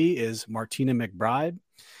it to me is Martina McBride.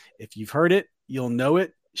 If you've heard it, you'll know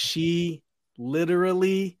it. She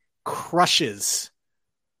literally crushes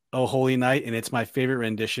 "Oh Holy Night," and it's my favorite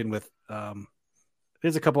rendition with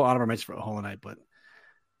there's a couple honorable mentions for "Oh Holy Night," but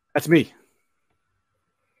that's me.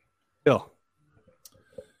 Bill.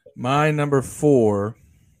 My number 4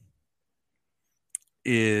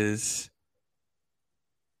 is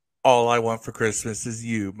 "All I Want for Christmas Is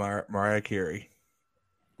You," Mariah Carey.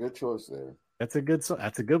 Good choice there. That's a good song.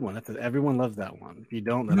 That's a good one. Everyone loves that one. If you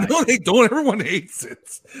don't, then no, they don't. Everyone hates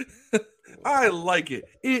it. I like it.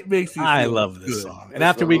 It makes me. I feel love good. this song. And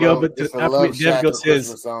after we go, but after Dev goes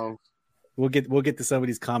his, song. we'll get to some of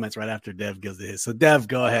these comments right after Dev goes to his. So Dev,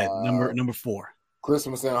 go ahead. Number 4.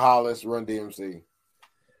 Christmas in Hollis, Run DMC.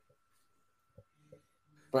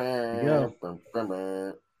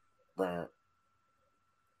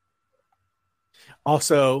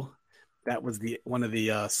 Also, that was one of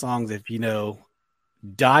the songs, if you know,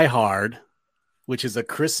 Die Hard, which is a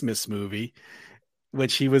Christmas movie,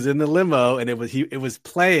 which he was in the limo, and it was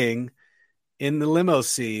playing in the limo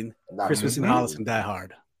scene. Christmas in Hollis and Die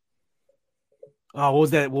Hard. Oh,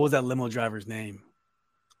 what was that limo driver's name?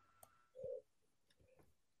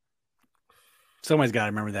 Somebody's got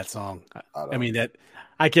to remember that song.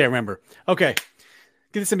 I can't remember. Okay.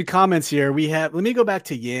 Get some comments here. Let me go back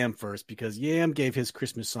to Yam first, because Yam gave his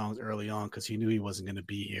Christmas songs early on because he knew he wasn't going to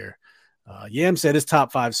be here. Yam said his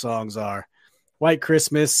top 5 songs are White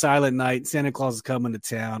Christmas, Silent Night, Santa Claus is Coming to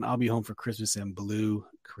Town, I'll Be Home for Christmas, and Blue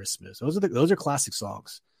Christmas. Those are classic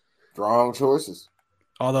songs. Strong choices.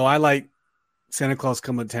 Although I like Santa Claus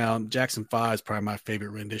Coming to Town. Jackson 5 is probably my favorite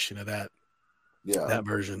rendition of that. Yeah. That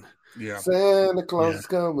version. Yeah. Santa Claus is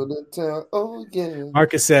coming to town. Oh, yeah.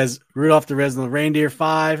 Marcus says Rudolph the Red-Nosed Reindeer,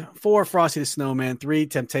 5. 4, Frosty the Snowman. 3,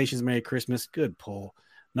 Temptations, Merry Christmas. Good pull.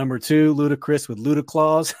 Number 2, Ludacris with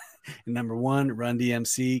Ludaclaus. And number 1, Run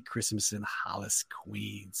DMC, Christmas in Hollis,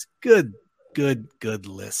 Queens. Good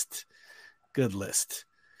list. Good list.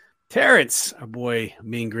 Terrence, our boy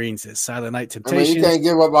Mean Green, says Silent Night, Temptations. You can't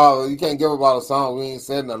give up all a song. We ain't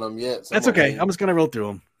said none of them yet. That's okay. I'm just gonna roll through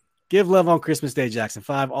them. Give Love on Christmas Day, Jackson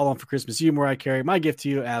 5. All On for Christmas, You, Mariah Carey. My Gift to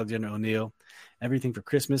You, Alexander O'Neal. Everything for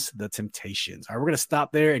Christmas, The Temptations. All right, we're going to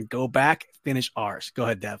stop there and go back, finish ours. Go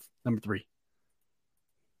ahead, Dev. Number 3.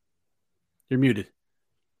 You're muted.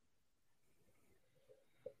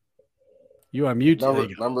 You are muted.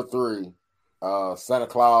 Number 3. Santa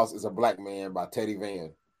Claus is a Black Man by Teddy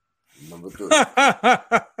Van. Number 3.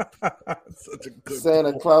 Such a good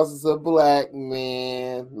Santa Claus is a Black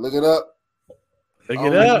Man. Look it up. Look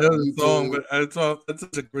it up. Song, but it's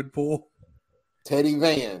such a good pull. Teddy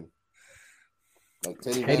Van. Like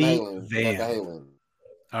Teddy Van Halen.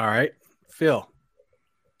 All right. Phil.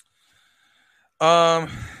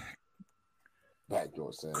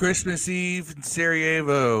 Christmas Eve in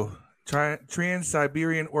Sarajevo.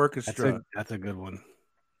 Trans-Siberian Orchestra. That's a good one.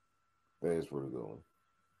 That is pretty good one.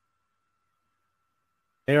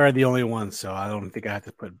 They are the only ones, so I don't think I have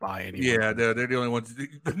to put by anyone. Yeah, they're the only ones.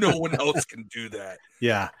 No one else can do that.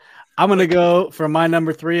 Yeah. I'm gonna go for my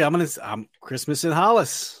number 3. I'm Christmas in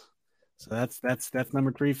Hollis. So that's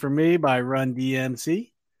number 3 for me by Run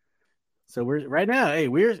DMC. So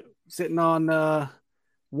we're sitting on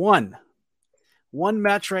one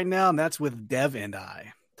match right now, and that's with Dev and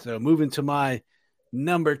I. So moving to my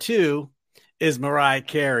number 2 is Mariah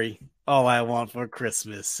Carey, All I Want for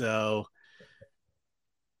Christmas. So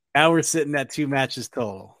now we're sitting at 2 matches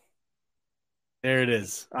total. There it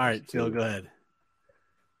is. All right, Phil, go ahead.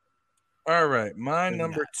 All right, my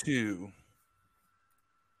number 2.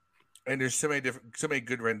 And there's so many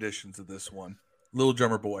good renditions of this one. Little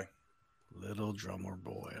Drummer Boy. Little Drummer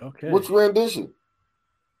Boy. Okay. Which rendition?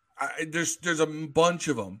 There's a bunch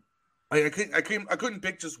of them. I couldn't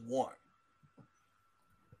pick just one.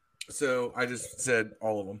 So I just said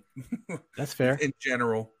all of them. That's fair. In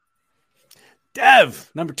general. Dev,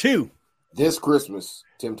 number 2. This Christmas,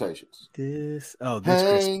 Temptations. This Hang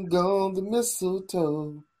Christmas. on the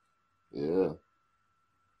mistletoe. Yeah.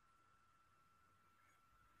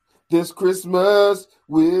 This Christmas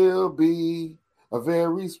will be a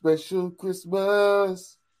very special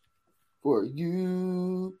Christmas for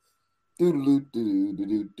you. All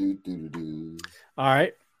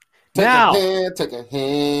right. Take now, a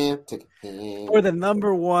hand. for the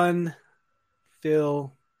number 1,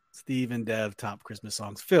 Phil, Steve, and Dev top Christmas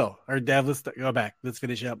songs. Phil or Dev, let's go back. Let's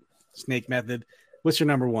finish up. Snake Method. What's your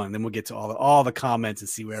number 1? Then we'll get to all the comments and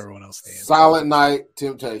see where everyone else stands. Silent Night,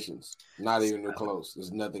 Temptations. Not even close.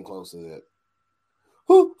 There's nothing close to that.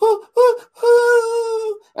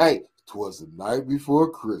 Hey, 'twas the night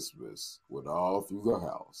before Christmas, when all through the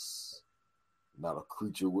house, not a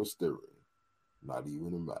creature was stirring, not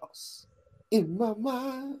even a mouse. In my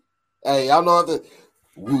mind. Hey, y'all know the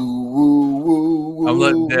woo, woo, woo, woo. I'm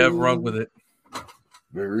letting Dev run with it.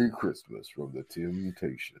 Merry Christmas from the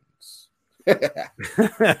Temptations.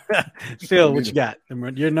 Phil, what you got?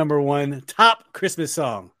 Your number 1 top Christmas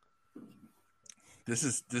song. This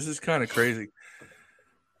is kind of crazy.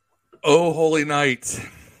 Oh Holy Night.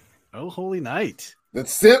 Oh Holy Night. The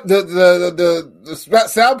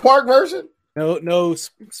South Park version? No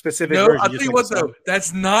specific. No, version, I'll just tell you like what though.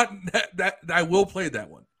 That's not that. I will play that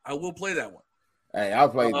one. Hey, I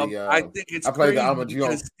played I think it's I played the crazy Amadeus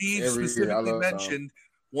because Steve every year. I specifically love that song. mentioned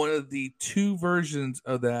one of the two versions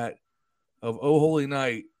of that of "Oh Holy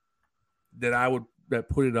Night" that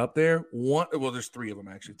put it up there. There's three of them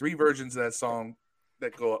actually. Three versions of that song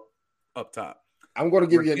that go up top. I'm going to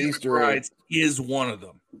give you an Easter egg. Is one of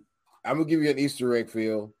them. I'm going to give you an Easter egg,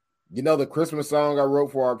 Phil. You know the Christmas song I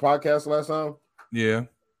wrote for our podcast last time? Yeah.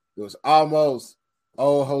 It was almost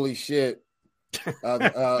 "Oh Holy Shit"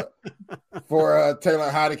 for Taylor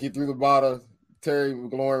Heineke through the bottle. Terry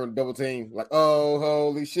McLaurin with double team. Like, "Oh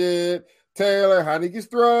Holy Shit, Taylor Heineke's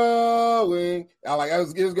throwing." I like it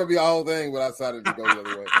was going to be a whole thing, but I decided to go the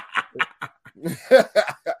other way.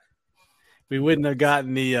 We wouldn't have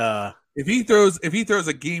gotten the if he throws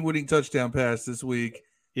a game-winning touchdown pass this week,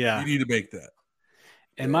 you need to make that.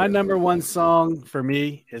 And my number one song for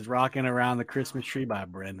me is "Rocking Around the Christmas Tree" by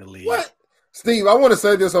Brenda Lee. What? Steve, I want to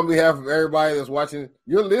say this on behalf of everybody that's watching.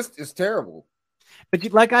 Your list is terrible.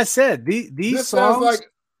 But like I said, these songs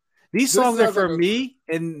are for me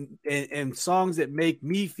and songs that make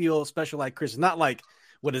me feel special like Christmas. Not like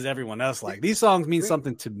what does everyone else like. These songs mean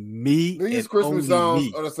something to me. These Christmas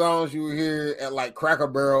songs are the songs you hear at like Cracker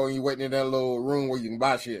Barrel and you waiting in that little room where you can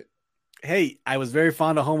buy shit. Hey, I was very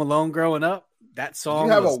fond of Home Alone growing up. That song.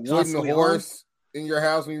 Did you have a wooden horse in your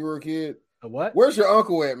house when you were a kid? A what? Where's your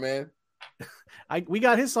uncle at, man? We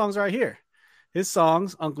got his songs right here. His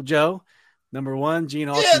songs, Uncle Joe, number one, Gene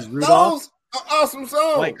Autry's Rudolph. Those are awesome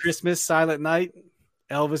songs. White Christmas, Silent Night,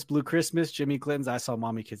 Elvis, Blue Christmas, Jimmy Clinton's I Saw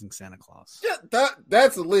Mommy Kissing Santa Claus. Yeah,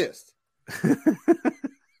 that's a list.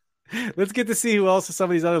 Let's get to see who else is some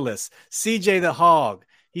of these other lists. CJ the Hog.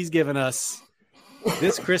 He's given us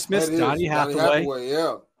This Christmas, Donny Hathaway.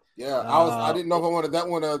 Yeah. I didn't know if I wanted that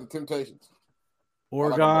one or the Temptations.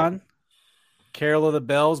 Oregon. Carol of the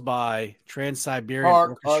Bells by Trans-Siberian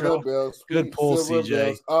Orchestra. Good pull,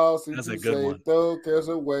 CJ. That's a good one. Throw cares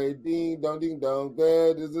away. Ding dong, ding dong.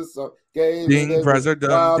 That is the song. Ding, fries are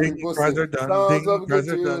done. Ding, fries are done. Ding, fries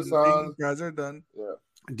are done. Ding, fries are done.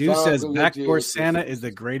 Dude says Backdoor Santa is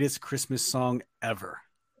the greatest Christmas song ever.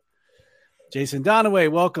 Jason Donaway,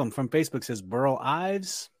 welcome from Facebook, says Burl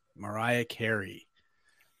Ives, Mariah Carey.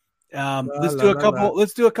 Let's do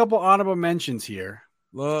a couple honorable mentions here.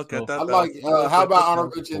 Look at that. I like. How about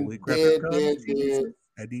honorable mention? Dead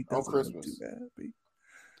on Christmas.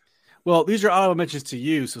 Well, these are honorable mentions to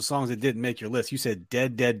you, so songs that didn't make your list. You said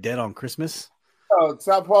Dead on Christmas. Oh,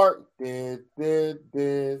 South Park. Dead.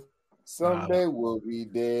 Someday we'll be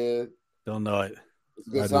dead. Don't know it. It's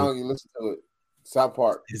a good song. You listen to it. South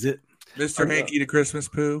Park. Is it? Mr. Hanky the Christmas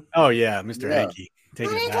Pooh. Oh yeah, Mr. Hanky. Take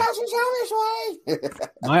it back.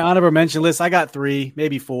 My honorable mention list, I got 3,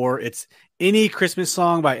 maybe 4. It's any Christmas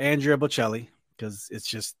song by Andrea Bocelli, because it's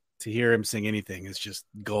just to hear him sing anything is just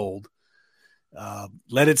gold.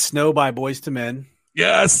 Let It Snow by Boyz II Men.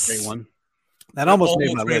 Yes. Great one. That almost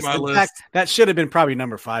made my list. In fact, that should have been probably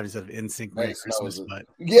number 5 instead of NSYNC Merry Christmas. But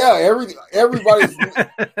yeah, everybody's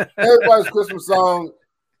Christmas song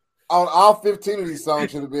on all 15 of these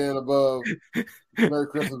songs should have been above Merry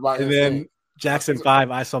Christmas by NSYNC. And then Jackson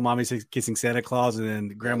 5, I Saw Mommy Kissing Santa Claus, and then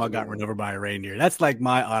Grandma Got Run Over by a Reindeer. That's like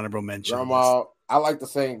my honorable mention. I like to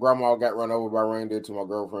sing Grandma Got Run Over by Reindeer to my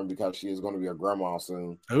girlfriend because she is going to be a grandma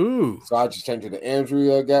soon. Ooh. So I just changed it to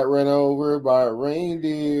Andrea Got Run Over by a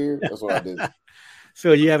Reindeer. That's what I did.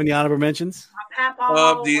 Phil, you have any honorable mentions?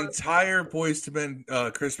 The entire Boyz II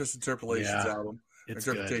Men Christmas Interpolations album.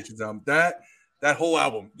 Interpretations album. That whole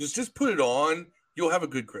album. Just put it on. You'll have a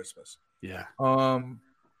good Christmas. Yeah.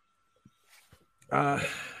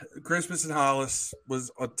 Christmas in Hollis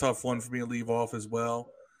was a tough one for me to leave off as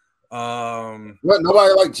well. What?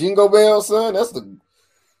 Nobody like Jingle Bells, son? That's the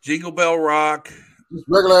Jingle Bell Rock. Just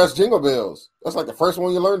regular ass Jingle Bells. That's like the first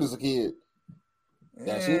one you learned as a kid.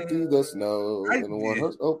 Dashing through the snow and the one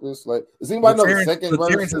horse open sleigh. Does anybody know the second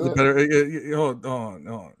verse? Hold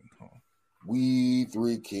on. We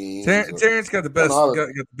Three Kings. Terrence got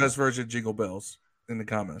the best version of Jingle Bells in the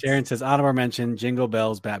comments. Terrence says honorable mention: Jingle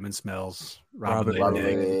Bells, Batman Smells, Robin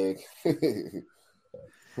Legg.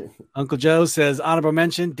 Uncle Joe says honorable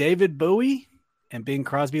mention: David Bowie and Bing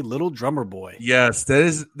Crosby, Little Drummer Boy. Yes,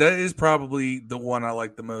 that is probably the one I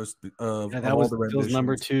like the most. That was Phil's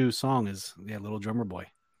number 2 song. Is Little Drummer Boy.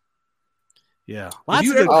 Yeah, lots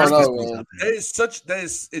of good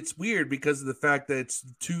Christmas. It's weird because of the fact that it's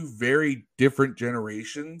 2 very different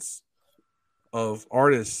generations of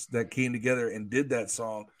artists that came together and did that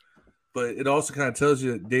song. But it also kind of tells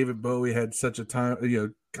you that David Bowie had such a kind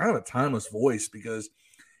of a timeless voice because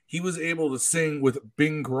he was able to sing with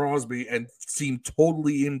Bing Crosby and seem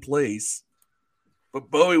totally in place But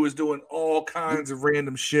Bowie was doing all kinds of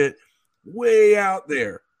random shit way out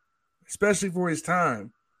there, especially for his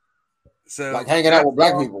time. So like hanging out with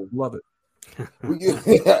black people. Love it.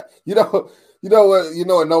 You know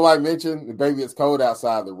what nobody mentioned? The Baby It's Cold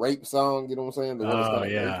Outside, the rape song, you know what I'm saying? The one that's Oh,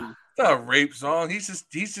 kinda yeah. rapey. It's not a rape song. He's just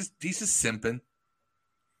simping.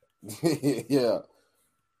 Yeah.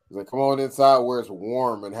 He's like, come on inside where it's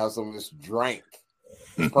warm and have some of this drink.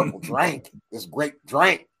 This purple drink. This grape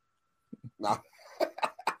drink. Nah.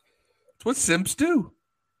 It's what simps do.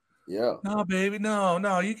 Yeah. No, baby,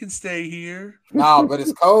 no, you can stay here. No, but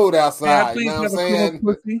it's cold outside. Please You know what I'm have a saying?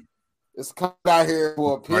 cool pussy. It's cold out here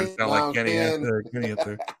for a Trying pig. to sound like Kenny up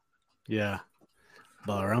there. Yeah.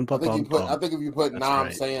 I think if you put "Nah,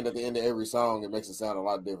 I'm saying" at the end of every song, it makes it sound a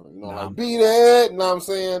lot different. You know, like beat it. Nah, I'm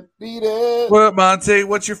saying beat it. What up, Monte?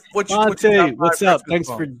 What's your what's up? Thanks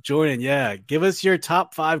for joining. Yeah, give us your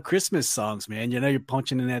top 5 Christmas songs, man. You know you're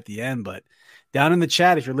punching in at the end, but down in the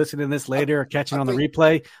chat, if you're listening to this later or catching on the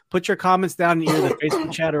replay, put your comments down in either the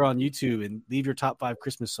Facebook chat or on YouTube and leave your top 5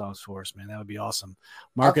 Christmas songs for us, man. That would be awesome.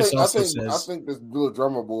 Marcus says, I think this little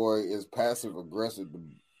drummer boy is passive aggressive.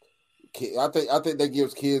 I think that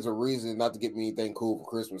gives kids a reason not to get me anything cool for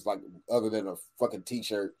Christmas, like other than a fucking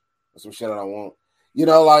T-shirt or some shit I don't want. You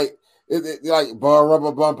know, like like bar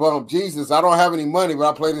rubber bum bum. Jesus, I don't have any money, but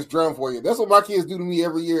I play this drum for you. That's what my kids do to me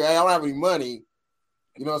every year. Hey, I don't have any money.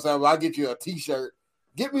 You know what I'm saying? But I get you a T-shirt.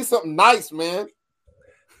 Get me something nice, man.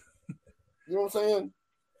 You know what I'm saying?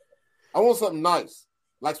 I want something nice,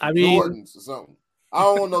 like some Jordans or something. I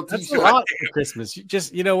don't want no T-shirt. That's a lot for Christmas.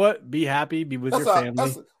 You know what? Be happy. Be with your family.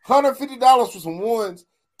 That's $150 for some ones,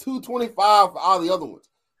 $225 for all the other ones.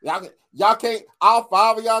 Y'all can't. All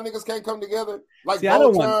 5 of y'all niggas can't come together. Like I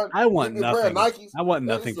want nothing. I want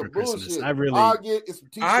nothing for Christmas. Bullshit. I really. All I get is some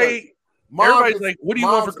T-shirts. Everybody's like, "What do you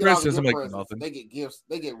want for Christmas?" I'm like, "Nothing." They get gifts.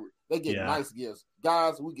 They get nice gifts.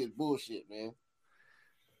 Guys, we get bullshit, man.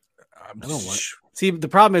 I don't want. See, the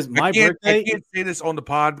problem is my birthday. I can't say this on the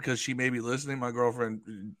pod because she may be listening. My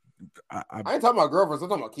girlfriend. I ain't talking about girlfriends. I'm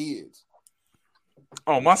talking about kids.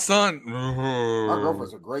 Oh, my son. My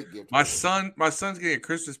girlfriend's a great gift. My son's getting a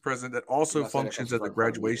Christmas present that also functions as a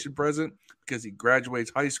graduation present because he graduates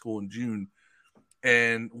high school in June,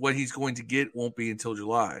 and what he's going to get won't be until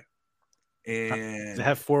July. And does it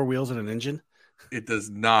have 4 wheels and an engine? It does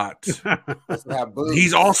not.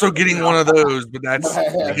 He's also getting one of those, but that's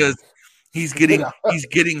because he's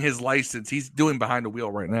getting his license. He's doing behind the wheel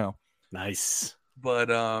right now. Nice. But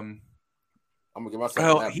I'm gonna give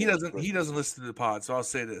myself. He doesn't listen to the pod, so I'll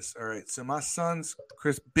say this. All right. So my son's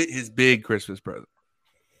his big Christmas present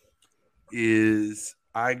is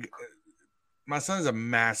my son is a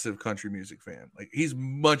massive country music fan. Like he's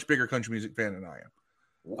much bigger country music fan than I am.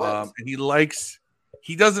 And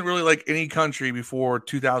he doesn't really like any country before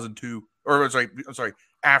 2002, or I'm sorry,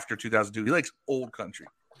 after 2002. He likes old country.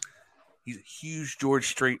 He's a huge George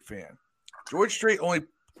Strait fan. George Strait only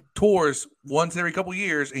tours once every couple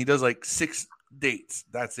years, and he does like 6 dates.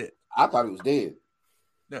 That's it. I thought he was dead.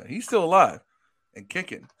 No, he's still alive and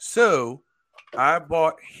kicking. So I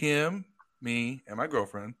bought him, me, and my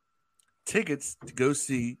girlfriend tickets to go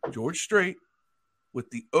see George Strait,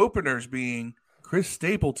 with the openers being Chris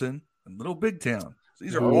Stapleton and Little Big Town. So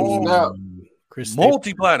these are all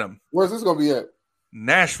multi-platinum. Where's this going to be at?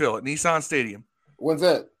 Nashville at Nissan Stadium. When's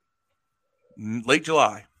that? Late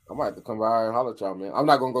July. I might have to come by and holler at y'all, man. I'm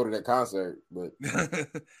not going to go to that concert, but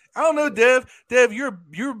I don't know, Dev. Dev,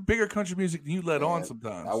 you're bigger country music than you let on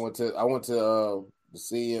sometimes. I went to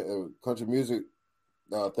see a country music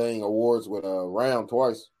thing awards with Ram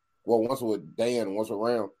twice. Well, once with Dan, once with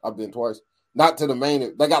Ram. I've been twice. Not to the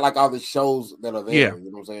main. They got like all the shows that are there. Yeah.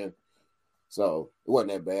 You know what I'm saying? So it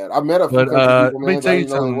wasn't that bad. I met a few people, man, let me tell you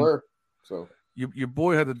something. Were, so your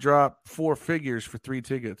boy had to drop 4 figures for 3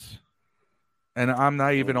 tickets, and I'm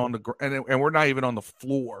not even on the and we're not even on the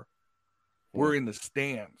floor. We're in the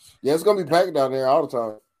stands. Yeah, it's gonna be packed down there all the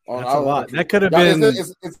time. That's a lot. That could have been.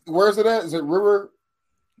 Where's it at? Is it River?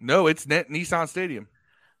 No, it's Nissan Stadium,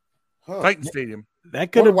 Titan Stadium.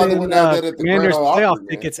 That could have been Commanders playoff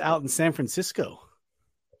tickets out in San Francisco.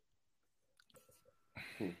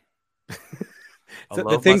 So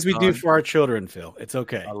the things we do for our children, Phil. It's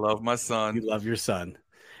okay. I love my son. You love your son.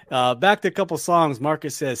 Back to a couple songs.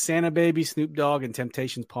 Marcus says Santa Baby, Snoop Dogg, and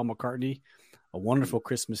Temptations, Paul McCartney. A Wonderful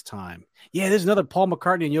Christmas Time. Yeah, there's another Paul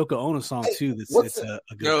McCartney and Yoko Ono song too. That's a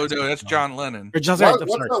good no, that's John Lennon. Or John, sorry,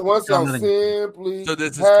 what's John Lennon. Simply so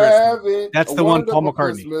this is Christmas. That's the one, Paul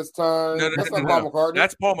McCartney. No, that's not Paul McCartney.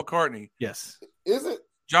 That's Paul McCartney. Yes. Is it?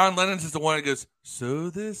 John Lennon's is the one that goes, "So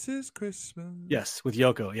this is Christmas." Yes, with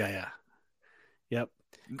Yoko. Yeah. Yep.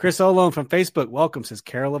 Chris Olone from Facebook, welcome, says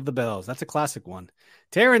Carol of the Bells. That's a classic one.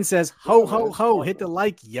 Taryn says, ho, ho, ho, hit the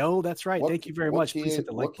like, yo. That's right. Thank you very much. Please hit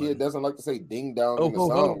the like What kid button. doesn't like to say ding dong in the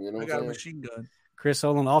song? You know I got a machine gun. Chris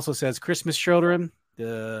Olin also says Christmas Children,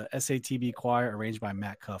 the SATB choir arranged by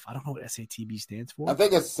Matt Cuff. I don't know what SATB stands for. I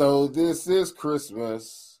think it's So This Is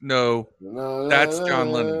Christmas. No, that's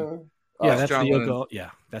John Lennon. Yeah, that's John the Lennon. Yoko.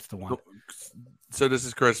 Yeah, that's the one. So This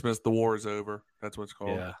Is Christmas. The war is over. That's what it's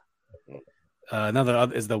called. Yeah.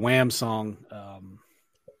 Another is the Wham song.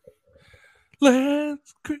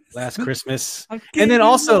 Last Christmas. And then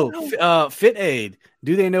also Fit Aid.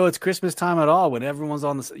 Do they know it's Christmas time at all when everyone's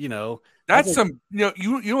on the, That's some, you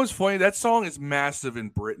know what's funny? That song is massive in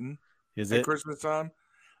Britain. Is at it Christmas time?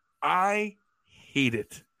 I hate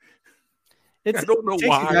it. I don't know takes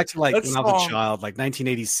why. Me back to like that when I was a child, like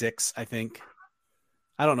 1986, I think.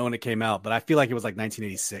 I don't know when it came out, but I feel like it was like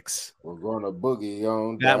 1986. We're going to boogie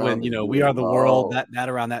on that when We Are the World, that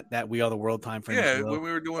around that We Are the World time frame. Yeah, when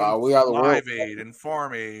we were doing We Are the Live World. Aid and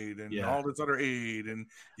Farm Aid and all this other aid and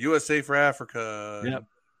USA for Africa. Yep.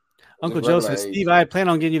 Uncle Joseph, Steve, I plan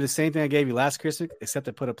on getting you the same thing I gave you last Christmas, except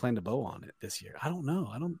I put a plan to bow on it this year. I don't know.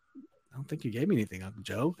 I don't think you gave me anything, Uncle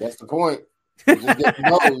Joe. That's the point. You just get the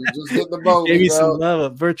bow. You just get the bow. Gave you some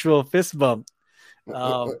love, a virtual fist bump.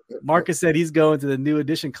 Marcus said he's going to the New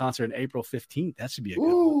Edition concert on April 15th. That should be a good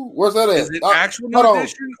one. Where's that at? Is it actual New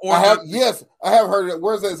Edition? Or I have heard it.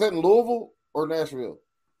 Where's that? Is that in Louisville or Nashville?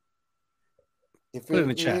 Put it in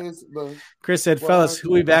the chat. Chris said, fellas, who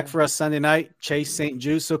will be back for us Sunday night? Chase St.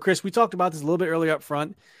 Juice. So, Chris, we talked about this a little bit earlier up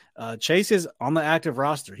front. Chase is on the active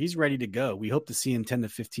roster. He's ready to go. We hope to see him 10 to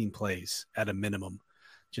 15 plays at a minimum,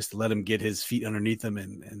 just to let him get his feet underneath him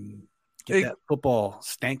and get that football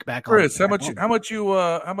stank back on. Chris, how much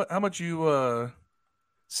you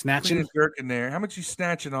snatching jerk in there? How much you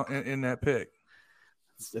snatching in that pick?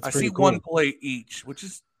 That's I see cool. one play each, which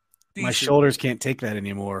is decent. My shoulders can't take that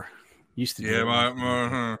anymore. Used to.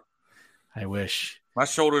 Yeah, I wish. My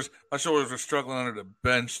shoulders were struggling under the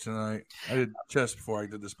bench tonight. I did chest before I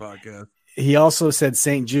did this podcast. He also said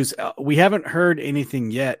St. Juice. We haven't heard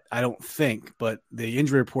anything yet, I don't think, but the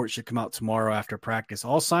injury report should come out tomorrow after practice.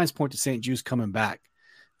 All signs point to St. Juice coming back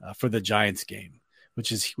for the Giants game,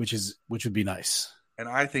 which would be nice. And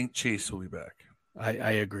I think Chase will be back.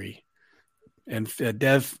 I agree. And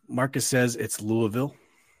Dev Marcus says it's Louisville.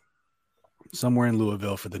 Somewhere in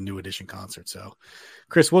Louisville for the New Edition concert. So,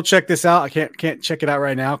 Chris, we'll check this out. I can't check it out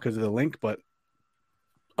right now because of the link, but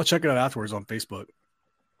I'll check it out afterwards on Facebook.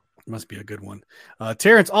 It must be a good one.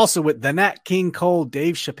 Terrence also with the Nat King Cole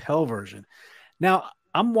Dave Chappelle version. Now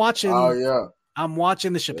I'm watching. Oh yeah, I'm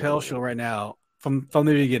watching the Chappelle show right now from the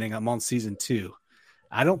beginning. I'm on season 2.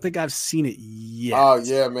 I don't think I've seen it yet. Oh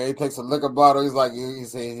yeah, man. He takes a liquor bottle. He's like,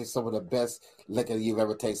 he's saying he's some of the best liquor you've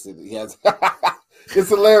ever tasted. He has. It's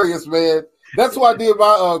hilarious, man. That's why I did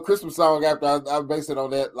my Christmas song after I based it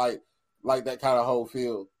on that, like that kind of whole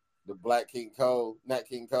feel. The Black King Cole, Nat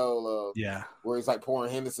King Cole, where he's like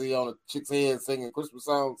pouring Hennessy on a chick's head, singing Christmas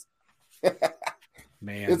songs.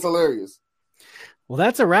 Man, it's hilarious. Well,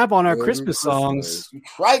 that's a wrap on our Christmas songs.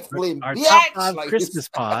 Trifling, our top 5 Christmas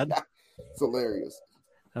pod. It's hilarious.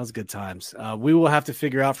 That was good times. We will have to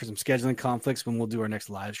figure out for some scheduling conflicts when we'll do our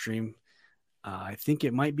next live stream. I think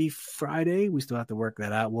it might be Friday. We still have to work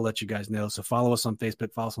that out. We'll let you guys know. So follow us on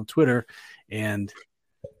Facebook, follow us on Twitter, and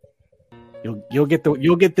you'll get the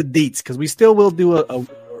deets, because we still will do a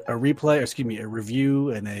replay, or excuse me, a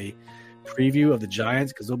review and a preview of the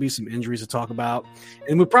Giants, because there'll be some injuries to talk about,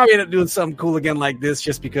 and we'll probably end up doing something cool again like this,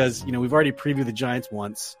 just because we've already previewed the Giants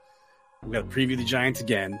once. We've got to preview the Giants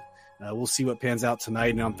again. We'll see what pans out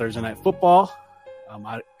tonight and on Thursday Night Football.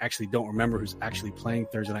 I actually don't remember who's actually playing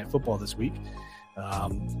Thursday Night Football this week.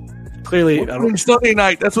 Clearly, Sunday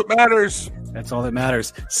night. That's what matters. That's all that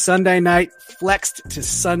matters. Sunday night flexed to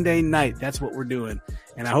Sunday night. That's what we're doing,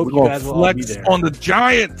 and I hope you guys will all be there on the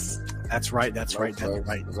Giants. That's right. That's right.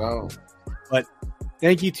 But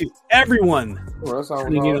thank you to everyone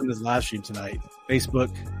tuning in on this live stream tonight.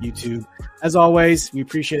 Facebook, YouTube. As always, we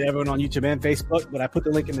appreciate everyone on YouTube and Facebook, but I put the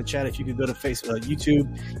link in the chat. If you could go to Facebook,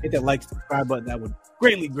 YouTube, hit that like, subscribe button. That would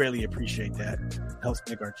greatly appreciate that. It helps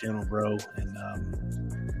make our channel grow and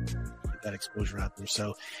get that exposure out there.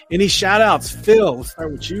 So any shout outs? Phil, let's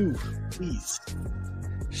start with you, please.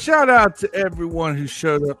 Shout out to everyone who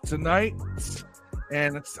showed up tonight.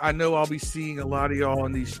 And I know I'll be seeing a lot of y'all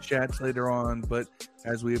in these chats later on, but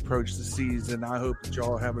as we approach the season, I hope that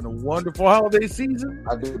y'all are having a wonderful holiday season.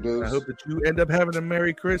 I do. I hope that you end up having a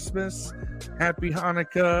Merry Christmas, Happy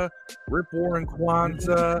Hanukkah, Rip Warren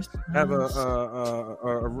Kwanzaa, have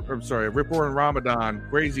a Rip Warren Ramadan,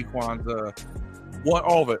 Crazy Kwanzaa,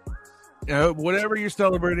 all of it. Whatever you're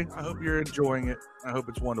celebrating, I hope you're enjoying it. I hope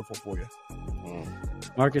it's wonderful for you.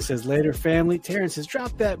 Marcus says, later, family. Terrence says,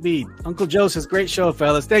 drop that beat. Uncle Joe says, great show,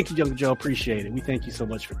 fellas. Thank you, Uncle Joe. Appreciate it. We thank you so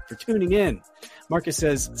much for tuning in. Marcus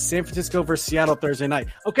says, San Francisco versus Seattle Thursday night.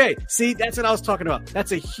 Okay, see, that's what I was talking about.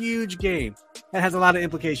 That's a huge game. That has a lot of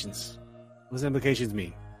implications. What does implications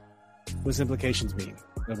mean?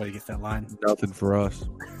 Nobody gets that line. Nothing for us.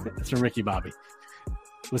 That's from Ricky Bobby.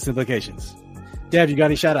 What's the implications? Dev, you got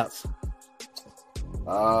any shout-outs?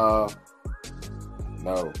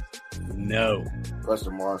 No.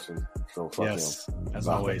 Preston Marson. So fuck yes, him. As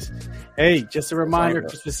always. Hey, just a reminder,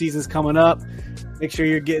 Christmas season's coming up. Make sure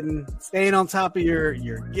you're staying on top of your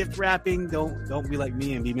gift wrapping. Don't be like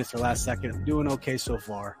me and be Mr. Last Second. I'm doing okay so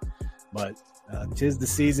far. But 'tis the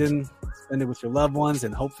season. Spend it with your loved ones,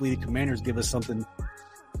 and hopefully the Commanders give us something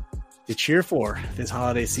to cheer for this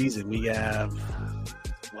holiday season. We have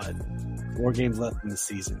 4 games left in the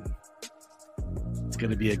season. It's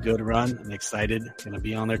going to be a good run. I'm excited. Going to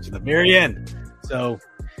be on there to the very end. So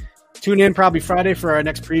tune in probably Friday for our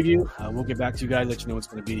next preview. We'll get back to you guys, let you know what's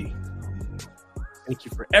going to be. Thank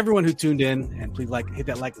you for everyone who tuned in, and please hit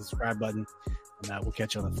that like and subscribe button, and we'll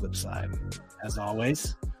catch you on the flip side. As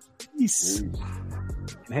always, peace. And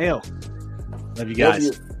hail. Love you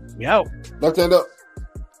guys. We out. Left hand up.